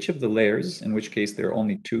for each of the layers, in which case there are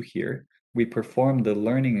only 2 here, we perform the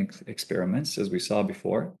learning experiments, as we saw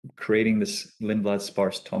before, creating this Lindblad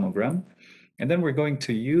sparse tomogram. And then we're going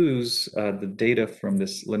to use the data from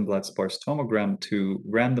this Lindblad sparse tomogram to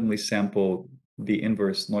randomly sample the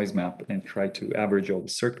inverse noise map and try to average all the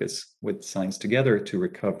circuits with signs together to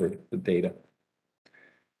recover the data.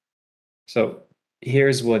 So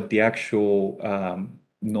here's what the actual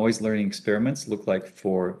noise learning experiments look like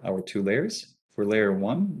for our 2 layers. For layer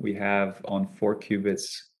 1, we have on 4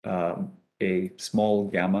 qubits a small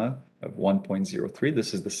gamma of 1.03.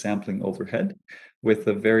 This is the sampling overhead with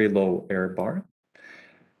a very low error bar,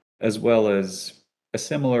 as well as a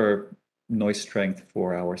similar noise strength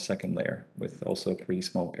for our second layer with also a pretty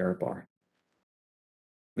small error bar.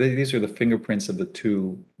 These are the fingerprints of the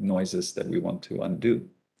 2 noises that we want to undo.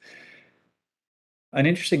 An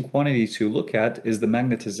interesting quantity to look at is the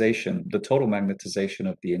magnetization, the total magnetization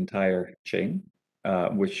of the entire chain,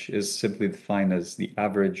 which is simply defined as the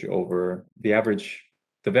average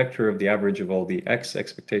the vector of the average of all the x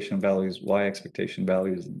expectation values, y expectation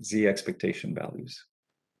values, and z expectation values.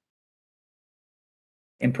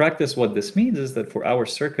 In practice, what this means is that for our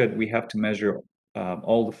circuit, we have to measure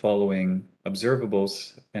all the following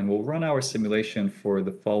observables, and we'll run our simulation for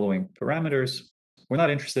the following parameters. We're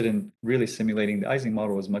not interested in really simulating the Ising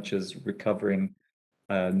model as much as recovering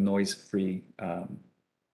a noise-free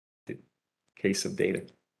case of data.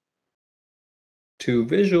 To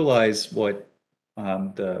visualize what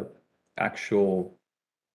the actual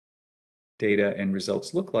data and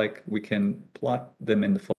results look like, we can plot them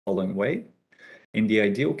in the following way. In the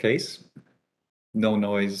ideal case, no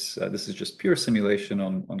noise. This is just pure simulation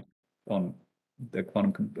on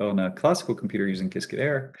a classical computer using Qiskit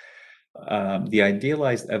Air. The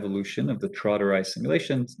idealized evolution of the trotterized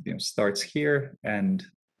simulation, starts here and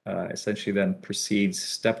essentially then proceeds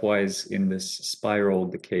stepwise in this spiral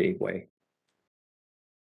decay way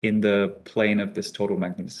in the plane of this total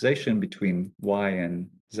magnetization between y and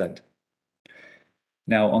z.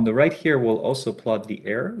 Now on the right here, we'll also plot the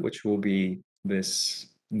error, which will be this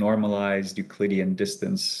normalized Euclidean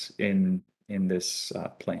distance in this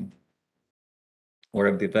plane, or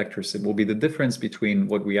of the vectors. It will be the difference between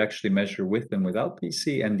what we actually measure with and without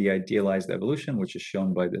PC and the idealized evolution, which is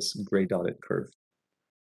shown by this gray dotted curve.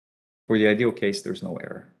 For the ideal case, there's no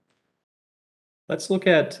error. Let's look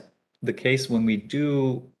at the case when we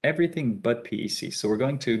do everything but PEC. So we're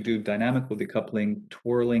going to do dynamical decoupling,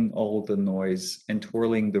 twirling all the noise, and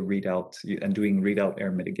twirling the readout, and doing readout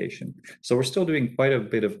error mitigation. So we're still doing quite a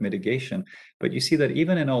bit of mitigation, but you see that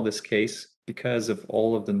even in all this case, because of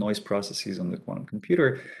all of the noise processes on the quantum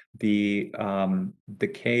computer, the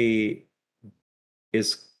decay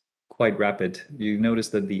is quite rapid. You notice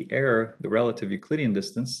that the error, the relative Euclidean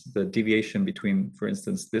distance, the deviation between, for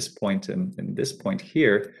instance, this point and this point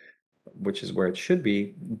here, which is where it should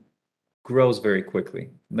be, grows very quickly.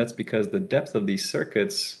 And that's because the depth of these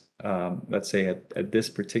circuits, let's say at this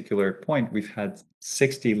particular point, we've had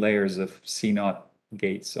 60 layers of C0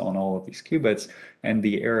 gates on all of these qubits, and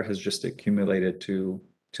the error has just accumulated to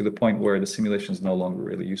the point where the simulation is no longer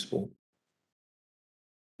really useful,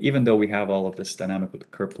 even though we have all of this dynamical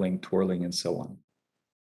decoupling, twirling, and so on.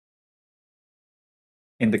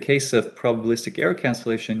 In the case of probabilistic error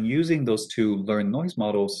cancellation, using those two learned noise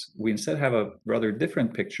models, we instead have a rather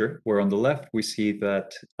different picture, where on the left we see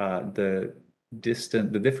that the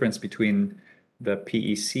difference between the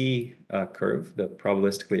PEC curve, the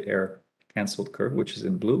probabilistically error cancelled curve, which is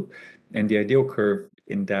in blue, and the ideal curve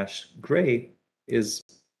in dashed gray is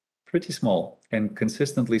pretty small, and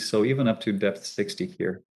consistently so even up to depth 60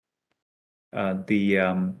 here.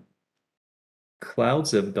 The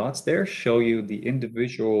clouds of dots there show you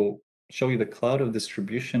the cloud of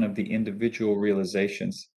distribution of the individual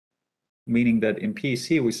realizations, meaning that in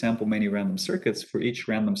PEC we sample many random circuits. For each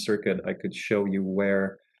random circuit, I could show you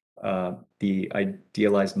where the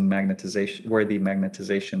idealized magnetization, where the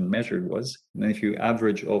magnetization measured was. And then if you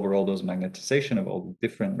average over all those magnetization of all the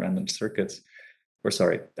different random circuits,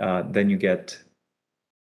 then you get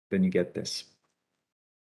this.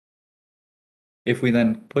 If we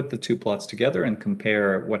then put the two plots together and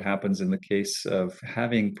compare what happens in the case of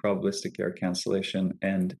having probabilistic error cancellation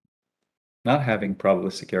and not having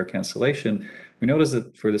probabilistic error cancellation, we notice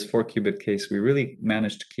that for this 4-qubit case, we really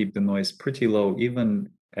managed to keep the noise pretty low, even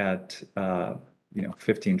at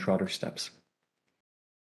 15 Trotter steps.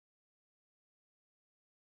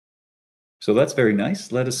 So that's very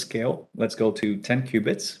nice. Let us scale. Let's go to 10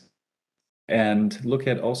 qubits. And look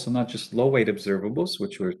at also not just low-weight observables,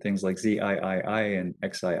 which were things like ZIII and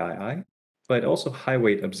XIII, but also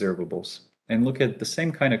high-weight observables. And look at the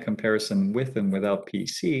same kind of comparison with and without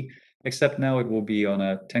PEC, except now it will be on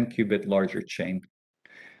a 10-qubit larger chain.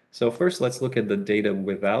 So first, let's look at the data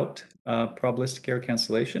without probabilistic error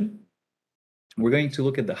cancellation. We're going to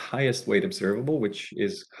look at the highest weight observable, which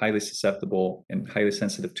is highly susceptible and highly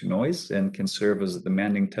sensitive to noise and can serve as a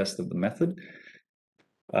demanding test of the method.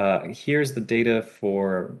 Here's the data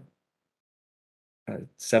for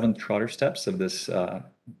 7 Trotter steps of this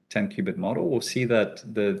 10-qubit model. We'll see that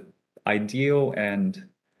the ideal, and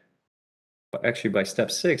actually by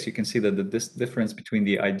step 6, you can see that this difference between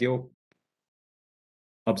the ideal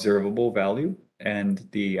observable value and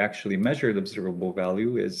the actually measured observable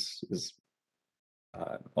value is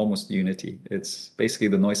almost unity. It's basically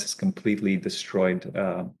the noise has completely destroyed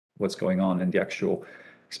what's going on in the actual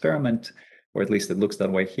experiment, or at least it looks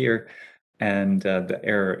that way here, and the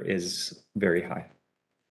error is very high.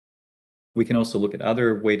 We can also look at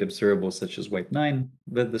other weight observables such as weight 9,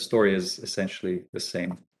 but the story is essentially the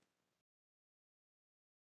same.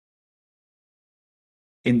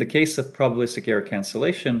 In the case of probabilistic error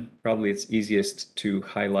cancellation, probably it's easiest to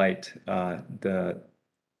highlight the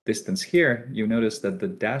distance here. You notice that the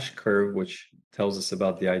dash curve, which tells us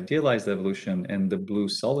about the idealized evolution, and the blue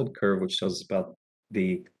solid curve, which tells us about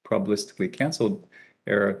the probabilistically canceled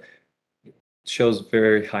error, shows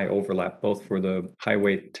very high overlap, both for the high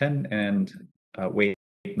weight 10 and weight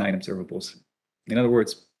 9 observables. In other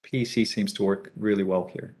words, PEC seems to work really well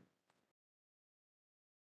here.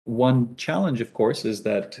 One challenge, of course, is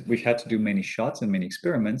that we've had to do many shots and many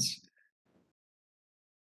experiments.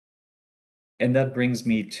 And that brings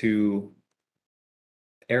me to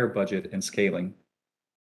error budget and scaling.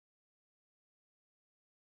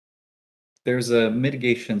 There's a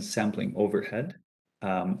mitigation sampling overhead,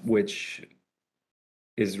 which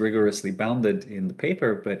is rigorously bounded in the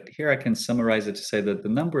paper, but here I can summarize it to say that the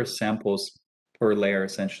number of samples per layer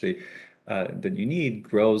essentially that you need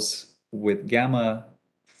grows with gamma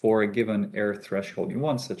for a given error threshold you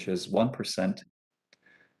want, such as 1%,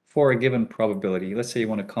 for a given probability. Let's say you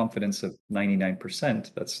want a confidence of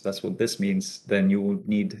 99%, that's what this means, then you will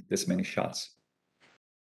need this many shots.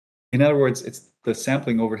 In other words, it's the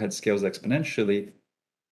sampling overhead scales exponentially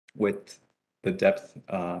with the depth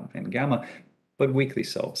and gamma, but weakly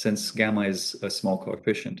so, since gamma is a small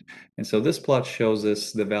coefficient. And so this plot shows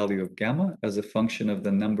us the value of gamma as a function of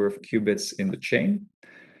the number of qubits in the chain.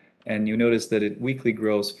 And you notice that it weakly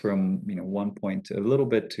grows from 1 point a little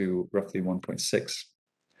bit to roughly 1.6.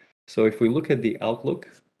 So if we look at the outlook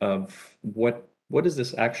of what does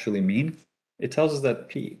this actually mean, it tells us that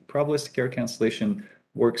probabilistic error cancellation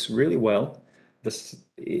works really well.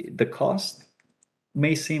 The cost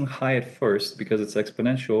may seem high at first because it's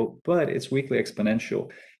exponential, but it's weakly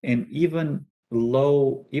exponential. And even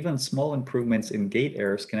small improvements in gate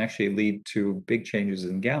errors can actually lead to big changes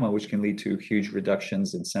in gamma, which can lead to huge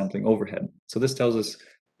reductions in sampling overhead. So this tells us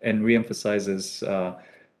and reemphasizes,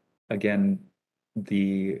 again,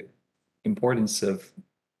 the importance of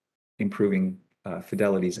improving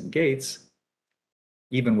fidelities in gates.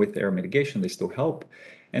 Even with error mitigation, they still help.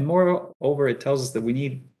 And moreover, it tells us that we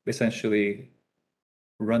need essentially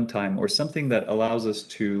runtime or something that allows us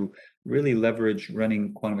to really leverage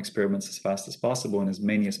running quantum experiments as fast as possible and as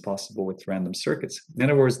many as possible with random circuits. In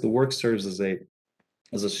other words, the work serves as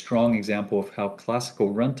a strong example of how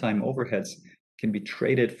classical runtime overheads can be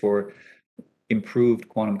traded for improved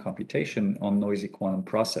quantum computation on noisy quantum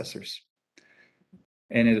processors.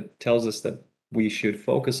 And it tells us that we should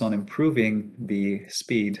focus on improving the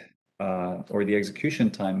speed or the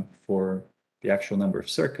execution time for the actual number of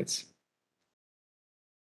circuits.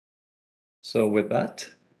 So with that,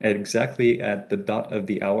 exactly at the dot of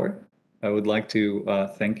the hour, I would like to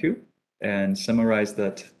thank you and summarize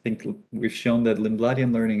that. I think we've shown that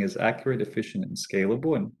Lindbladian learning is accurate, efficient, and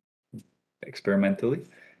scalable, and experimentally,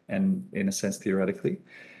 and in a sense, theoretically.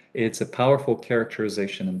 It's a powerful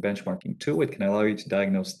characterization and benchmarking tool. It can allow you to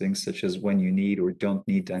diagnose things such as when you need or don't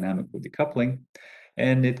need dynamical decoupling.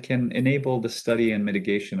 And it can enable the study and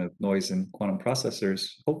mitigation of noise in quantum processors,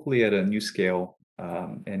 hopefully at a new scale,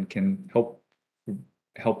 and can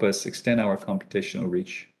help us extend our computational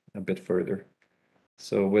reach a bit further.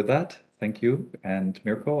 So with that, thank you. And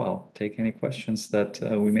Mirko, I'll take any questions that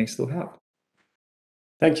we may still have.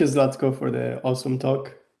 Thank you, Zlatko, for the awesome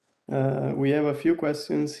talk. We have a few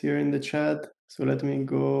questions here in the chat. So let me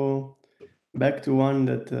go back to one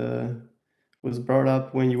that was brought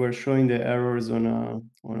up when you were showing the errors on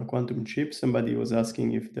a quantum chip. Somebody was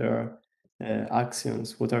asking if there are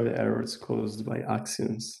axions. What are the errors caused by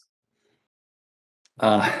axions?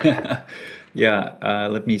 Yeah,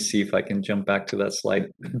 let me see if I can jump back to that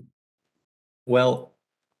slide. Well,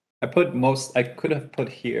 I could have put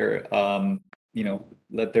here,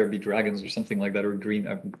 let there be dragons or something like that, or green,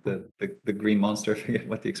 the green monster, I forget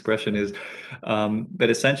what the expression is. But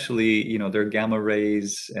essentially, there are gamma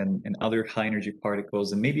rays and other high energy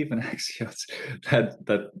particles, and maybe even axions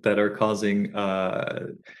that are causing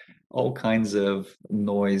all kinds of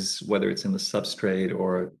noise, whether it's in the substrate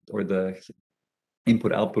or the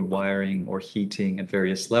input-output wiring or heating at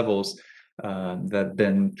various levels, that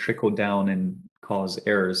then trickle down and cause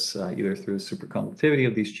errors, either through the superconductivity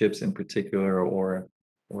of these chips in particular, or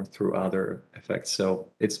through other effects.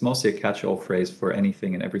 So it's mostly a catch-all phrase for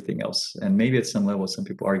anything and everything else. And maybe at some level, some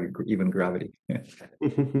people argue even gravity.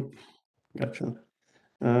 Gotcha.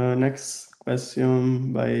 Next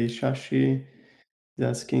question by Shashi is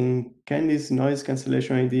asking, can this noise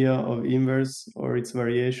cancellation idea of inverse or its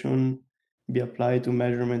variation be applied to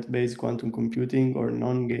measurement-based quantum computing or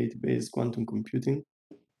non-gate-based quantum computing?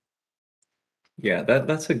 Yeah,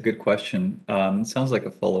 that's a good question. It sounds like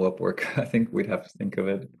a follow-up work. I think we'd have to think of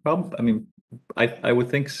it. I would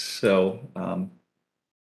think so.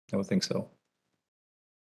 I would think so.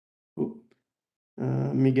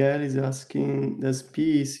 Miguel is asking, does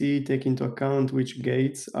PEC take into account which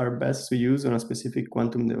gates are best to use on a specific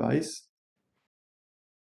quantum device?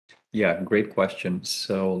 Yeah, great question.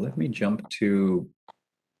 So let me jump to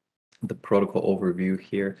the protocol overview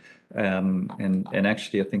here. And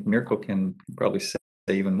actually, I think Mirko can probably say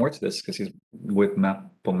even more to this because he's with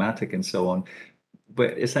Mapomatic and so on.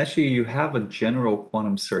 But essentially, you have a general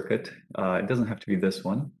quantum circuit. It doesn't have to be this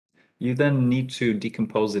one. You then need to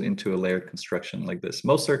decompose it into a layered construction like this.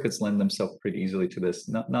 Most circuits lend themselves pretty easily to this,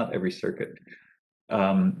 not every circuit.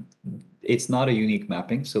 It's not a unique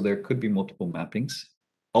mapping, so there could be multiple mappings.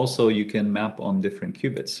 Also, you can map on different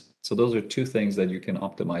qubits. So those are two things that you can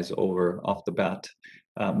optimize over off the bat.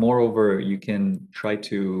 Moreover, you can try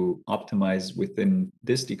to optimize within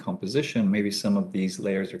this decomposition. Maybe some of these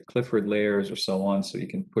layers are Clifford layers or so on, so you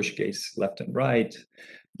can push gates left and right.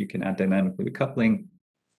 You can add dynamic decoupling.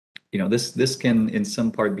 This can in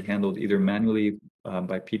some part be handled either manually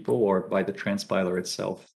by people or by the transpiler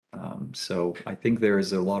itself. So I think there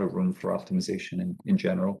is a lot of room for optimization in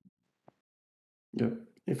general. Yeah.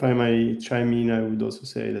 If I might chime in, I would also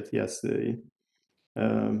say that yes,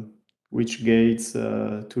 which gates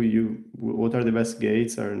what are the best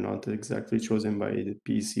gates are not exactly chosen by the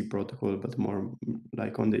PEC protocol, but more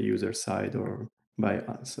like on the user side or by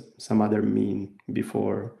some other mean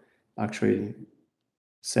before actually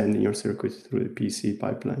sending your circuit through the PEC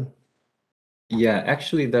pipeline. Yeah,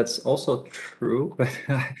 actually, that's also true. But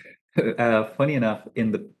funny enough,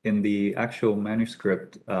 in the actual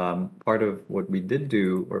manuscript, part of what we did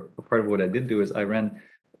do, or part of what I did do, is I ran.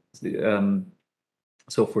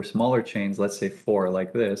 So for smaller chains, let's say four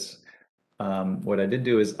like this, what I did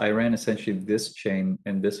do is I ran essentially this chain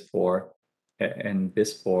and this four and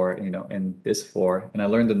this four, and this four, and I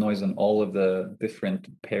learned the noise on all of the different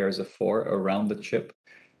pairs of four around the chip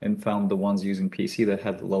and found the ones using PC that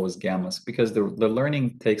had the lowest gammas because the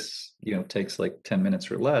learning takes like 10 minutes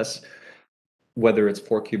or less, whether it's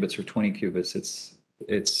 4 qubits or 20 qubits,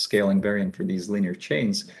 it's scale invariant for these linear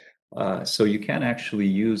chains. So you can actually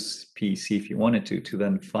use PEC if you wanted to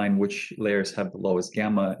then find which layers have the lowest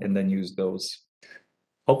gamma and then use those.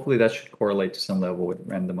 Hopefully that should correlate to some level with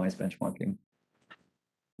randomized benchmarking.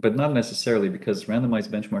 But not necessarily, because randomized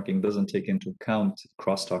benchmarking doesn't take into account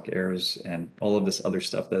crosstalk errors and all of this other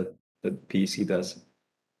stuff that the PEC does.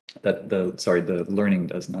 The learning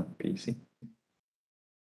does, not PEC.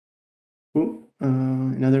 Cool.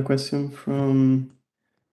 Another question from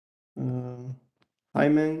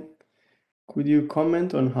Hyman. Could you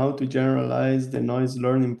comment on how to generalize the noise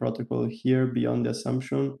learning protocol here beyond the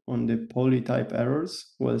assumption on the Pauli type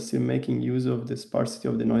errors while still making use of the sparsity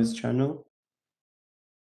of the noise channel?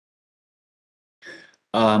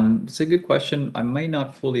 It's a good question. I may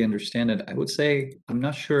not fully understand it. I would say I'm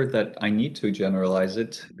not sure that I need to generalize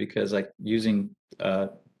it because using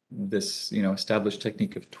this established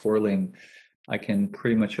technique of twirling, I can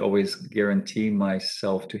pretty much always guarantee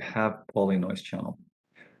myself to have Pauli noise channel.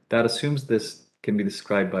 That assumes this can be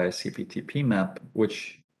described by a CPTP map,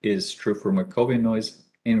 which is true for Markovian noise.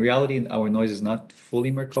 In reality, our noise is not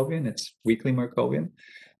fully Markovian, it's weakly Markovian.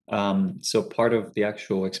 So part of the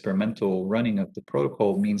actual experimental running of the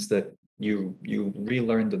protocol means that you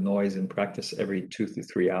relearn the noise in practice every 2 to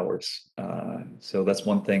 3 hours. So that's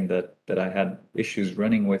one thing that I had issues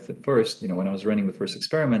running with at first. When I was running the first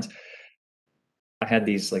experiments, I had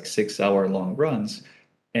these like 6-hour long runs,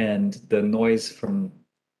 and the noise from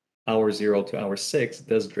hour 0 to hour 6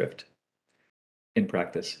 does drift in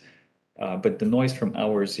practice. But the noise from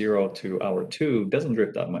hour 0 to hour 2 doesn't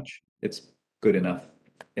drift that much. It's good enough.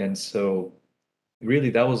 And so really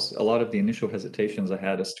that was a lot of the initial hesitations I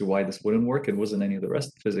had as to why this wouldn't work. It wasn't any of the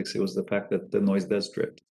rest of physics. It was the fact that the noise does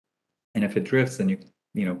drift. And if it drifts, then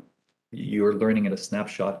you're learning at a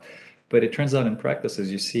snapshot. But it turns out in practice,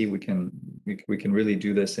 as you see, we can really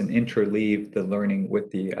do this and interleave the learning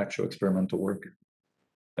with the actual experimental work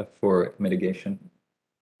for mitigation.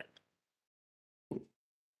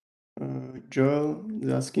 Joel is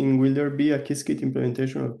asking, will there be a Qiskit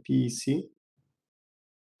implementation of PEC?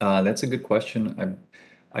 That's a good question.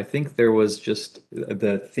 I think there was just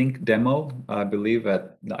the Think demo, I believe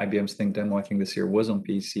at the IBM's Think demo, I think this year was on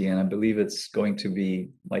PC, and I believe it's going to be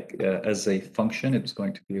like as a function, it's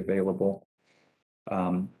going to be available.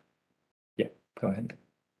 Yeah, go ahead.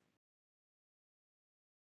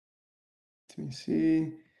 Let me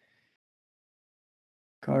see.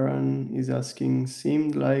 Karan is asking,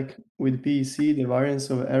 seemed like with PEC, the variance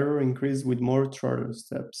of error increased with more throttle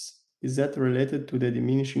steps. Is that related to the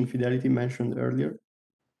diminishing fidelity mentioned earlier?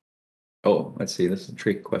 Oh, let's see, this is a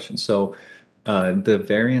tricky question. So The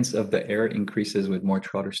variance of the error increases with more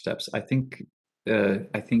Trotter steps. I think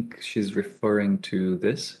she's referring to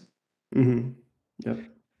this. Mm-hmm. Yeah.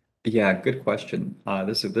 Yeah, good question.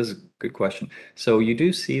 This is a good question. So you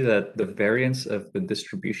do see that the variance of the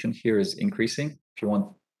distribution here is increasing. If you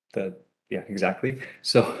want the, yeah, exactly.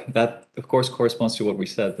 So that of course corresponds to what we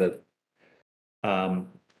said, that um,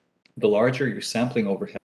 the larger your sampling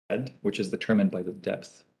overhead, which is determined by the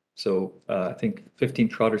depth. So I think 15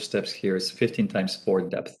 Trotter steps here is 15 times 4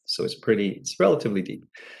 depth. So it's relatively deep.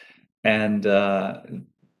 And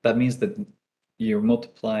that means that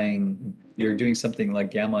you're doing something like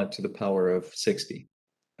gamma to the power of 60.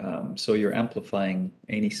 So you're amplifying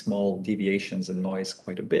any small deviations in noise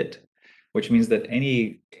quite a bit, which means that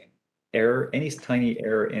any tiny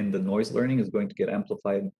error in the noise learning is going to get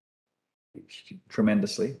amplified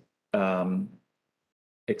tremendously,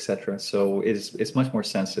 etc. So it's much more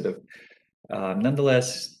sensitive.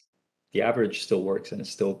 Nonetheless, the average still works and it's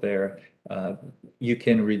still there. You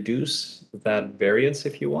can reduce that variance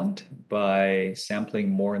if you want by sampling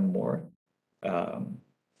more and more.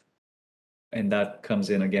 And that comes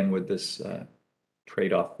in again with this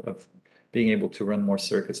trade-off of being able to run more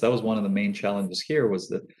circuits. That was one of the main challenges here, was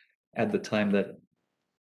that at the time that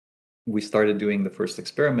we started doing the first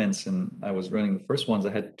experiments and I was running the first ones,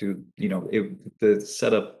 I had to, the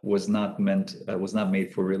setup was not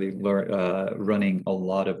made for really running a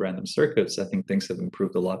lot of random circuits. I think things have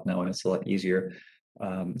improved a lot now and it's a lot easier.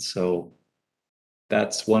 So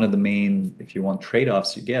that's one of the main, if you want,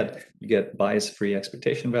 trade-offs you get bias-free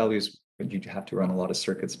expectation values, but you have to run a lot of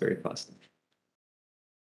circuits very fast.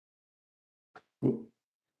 Cool.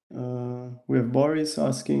 We have Boris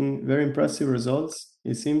asking, very impressive results.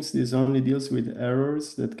 It seems this only deals with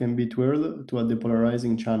errors that can be twirled to a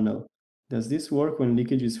depolarizing channel. Does this work when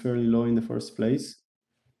leakage is fairly low in the first place?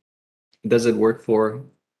 Does it work for?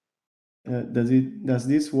 Does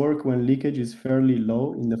this work when leakage is fairly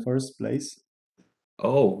low in the first place?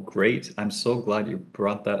 Oh, great. I'm so glad you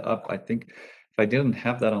brought that up. I think if I didn't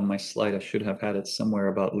have that on my slide, I should have had it somewhere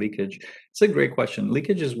about leakage. It's a great question.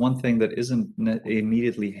 Leakage is one thing that isn't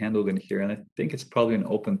immediately handled in here, and I think it's probably an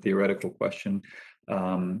open theoretical question.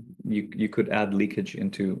 You could add leakage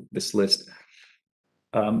into this list.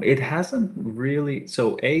 It hasn't really,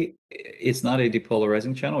 so it's not a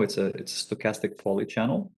depolarizing channel, it's a stochastic Pauli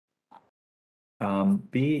channel.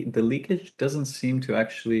 B, the leakage doesn't seem to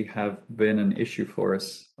actually have been an issue for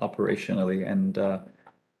us operationally, and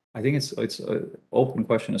I think it's an open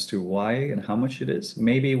question as to why and how much it is.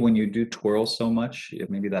 Maybe when you do twirl so much,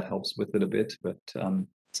 maybe that helps with it a bit, but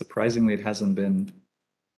surprisingly, it hasn't been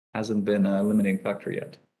a limiting factor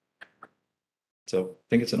yet. So I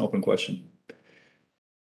think it's an open question.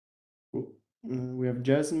 We have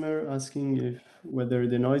Jasmer asking whether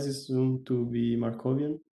the noise is assumed to be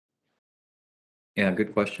Markovian. Yeah,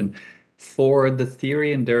 good question. For the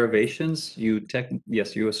theory and derivations,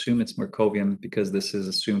 yes, you assume it's Markovian because this is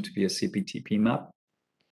assumed to be a CPTP map.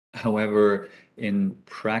 However, in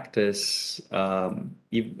practice, I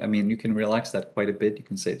mean, you can relax that quite a bit. You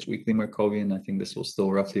can say it's weakly Markovian. I think this will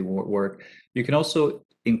still roughly work. You can also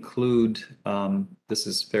include, this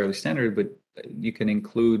is fairly standard, but you can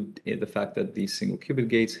include the fact that these single qubit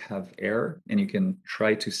gates have error, and you can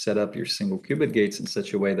try to set up your single qubit gates in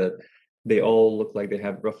such a way that they all look like they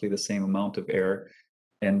have roughly the same amount of error,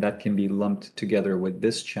 and that can be lumped together with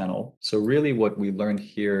this channel. So really what we learned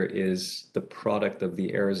here is the product of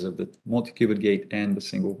the errors of the multi-qubit gate and the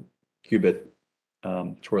single qubit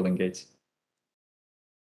twirling gates.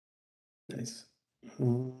 Nice.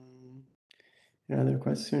 Another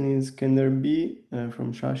question is, can there be,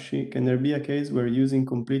 from Shashi, can there be a case where using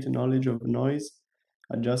complete knowledge of noise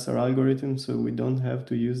adjusts our algorithm so we don't have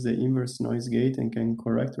to use the inverse noise gate and can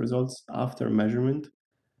correct results after measurement?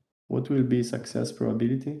 What will be success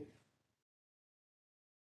probability?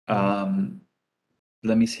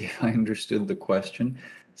 Let me see if I understood the question.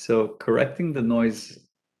 So correcting the noise.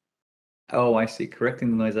 Oh, I see. Correcting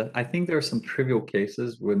the noise. I think there are some trivial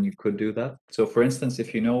cases when you could do that. So for instance,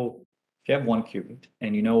 if you have one qubit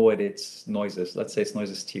and you know what its noise is, let's say its noise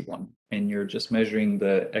is T1, and you're just measuring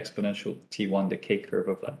the exponential T1 decay curve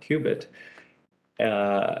of that qubit,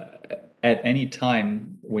 at any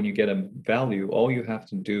time when you get a value, all you have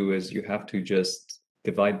to do is you have to just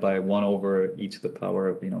divide by 1 over e to the power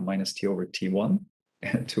of minus t over T1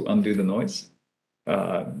 to undo the noise.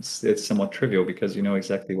 It's somewhat trivial because you know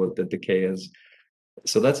exactly what the decay is.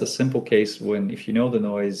 So that's a simple case when, if you know the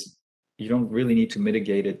noise, you don't really need to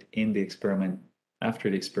mitigate it in the experiment.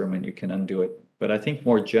 After the experiment, you can undo it. But I think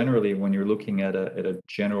more generally, when you're looking at a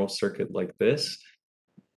general circuit like this,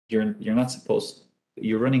 you're not supposed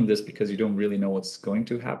you're running this because you don't really know what's going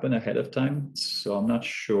to happen ahead of time. So I'm not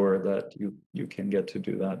sure that you can get to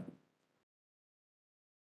do that.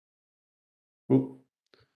 Cool.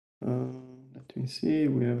 Let me see.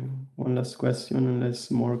 We have one last question,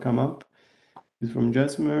 unless more come up. It's from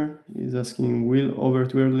Jasmer. He's asking, will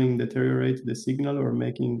over-twirling deteriorate the signal or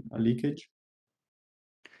making a leakage?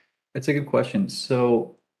 It's a good question.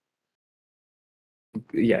 So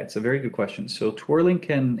yeah, it's a very good question. So twirling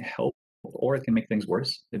can help or it can make things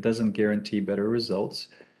worse. It doesn't guarantee better results.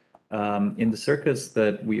 In the circuits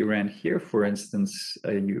that we ran here, for instance,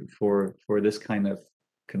 for this kind of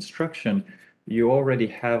construction, you already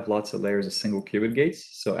have lots of layers of single qubit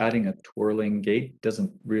gates. So adding a twirling gate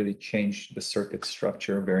doesn't really change the circuit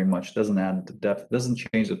structure very much. Doesn't add the depth. Doesn't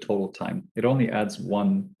change the total time. It only adds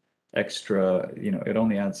one extra. It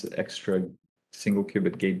only adds extra single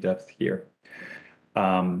qubit gate depth here.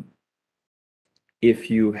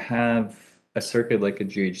 If you have a circuit like a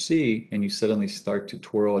GHZ and you suddenly start to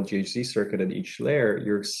twirl a GHZ circuit at each layer,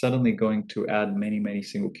 you're suddenly going to add many, many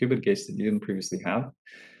single qubit gates that you didn't previously have.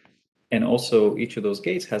 And also each of those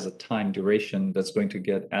gates has a time duration that's going to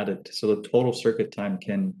get added. So the total circuit time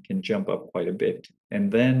can jump up quite a bit.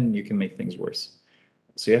 And then you can make things worse.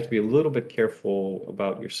 So you have to be a little bit careful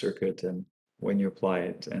about your circuit and when you apply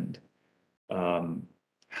it and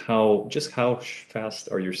how fast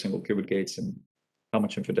are your single qubit gates and how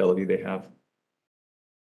much infidelity they have.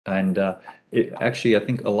 And actually, I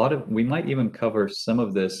think we might even cover some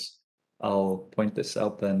of this. I'll point this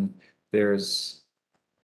out then. There's,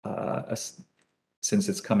 since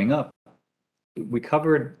it's coming up, we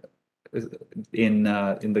covered in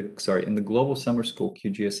the Global Summer School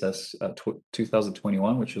QGSS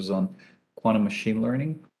 2021, which was on quantum machine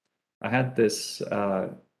learning. I had this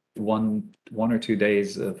one or 2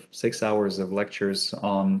 days of 6 hours of lectures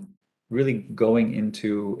on really going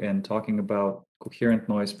into and talking about coherent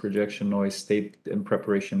noise, projection noise, state and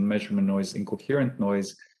preparation, measurement noise, incoherent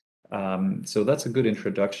noise. So that's a good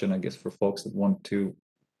introduction, I guess, for folks that want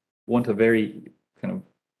a very kind of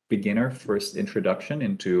beginner first introduction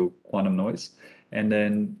into quantum noise. And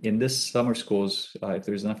then in this summer schools, if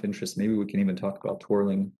there's enough interest, maybe we can even talk about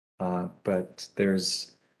twirling. But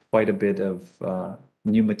there's quite a bit of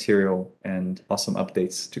new material and awesome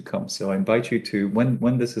updates to come. So I invite you to,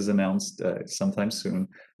 when this is announced sometime soon,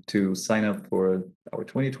 to sign up for our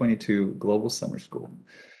 2022 Global Summer School.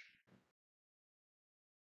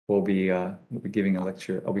 We'll be giving a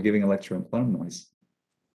lecture. I'll be giving a lecture on quantum noise.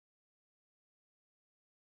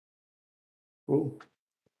 Cool.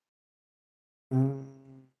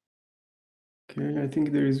 Okay, I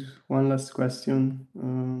think there is one last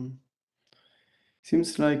question.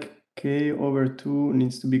 Seems like K over 2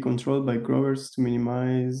 needs to be controlled by Grovers to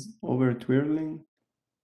minimize over-twirling.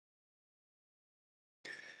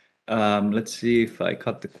 Let's see if I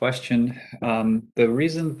caught the question. The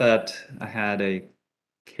reason that I had a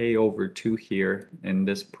K over 2 here in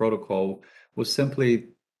this protocol was simply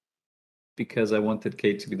because I wanted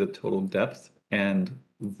K to be the total depth, and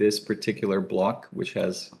this particular block, which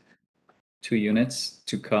has 2 units,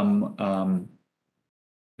 to come,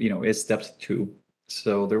 is depth 2.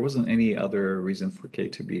 So there wasn't any other reason for K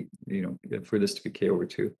to be, for this to be K over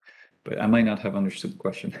 2. But I might not have understood the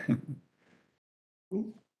question.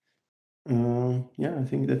 Yeah, I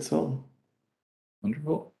think that's all.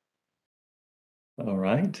 Wonderful. All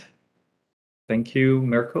right. Thank you,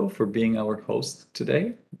 Mirko, for being our host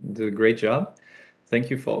today. You did a great job. Thank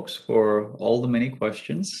you, folks, for all the many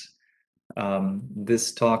questions.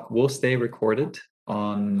 This talk will stay recorded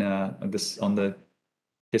on the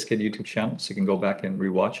Qiskit YouTube channel, so you can go back and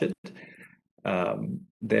rewatch it.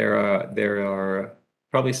 There are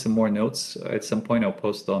probably some more notes at some point. I'll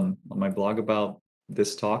post on my blog about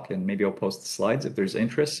this talk, and maybe I'll post the slides if there's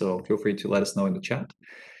interest. So feel free to let us know in the chat.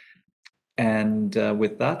 And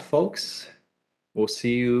with that, folks, we'll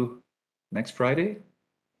see you next Friday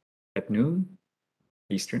at noon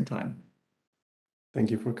Eastern Time.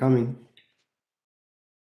 Thank you for coming.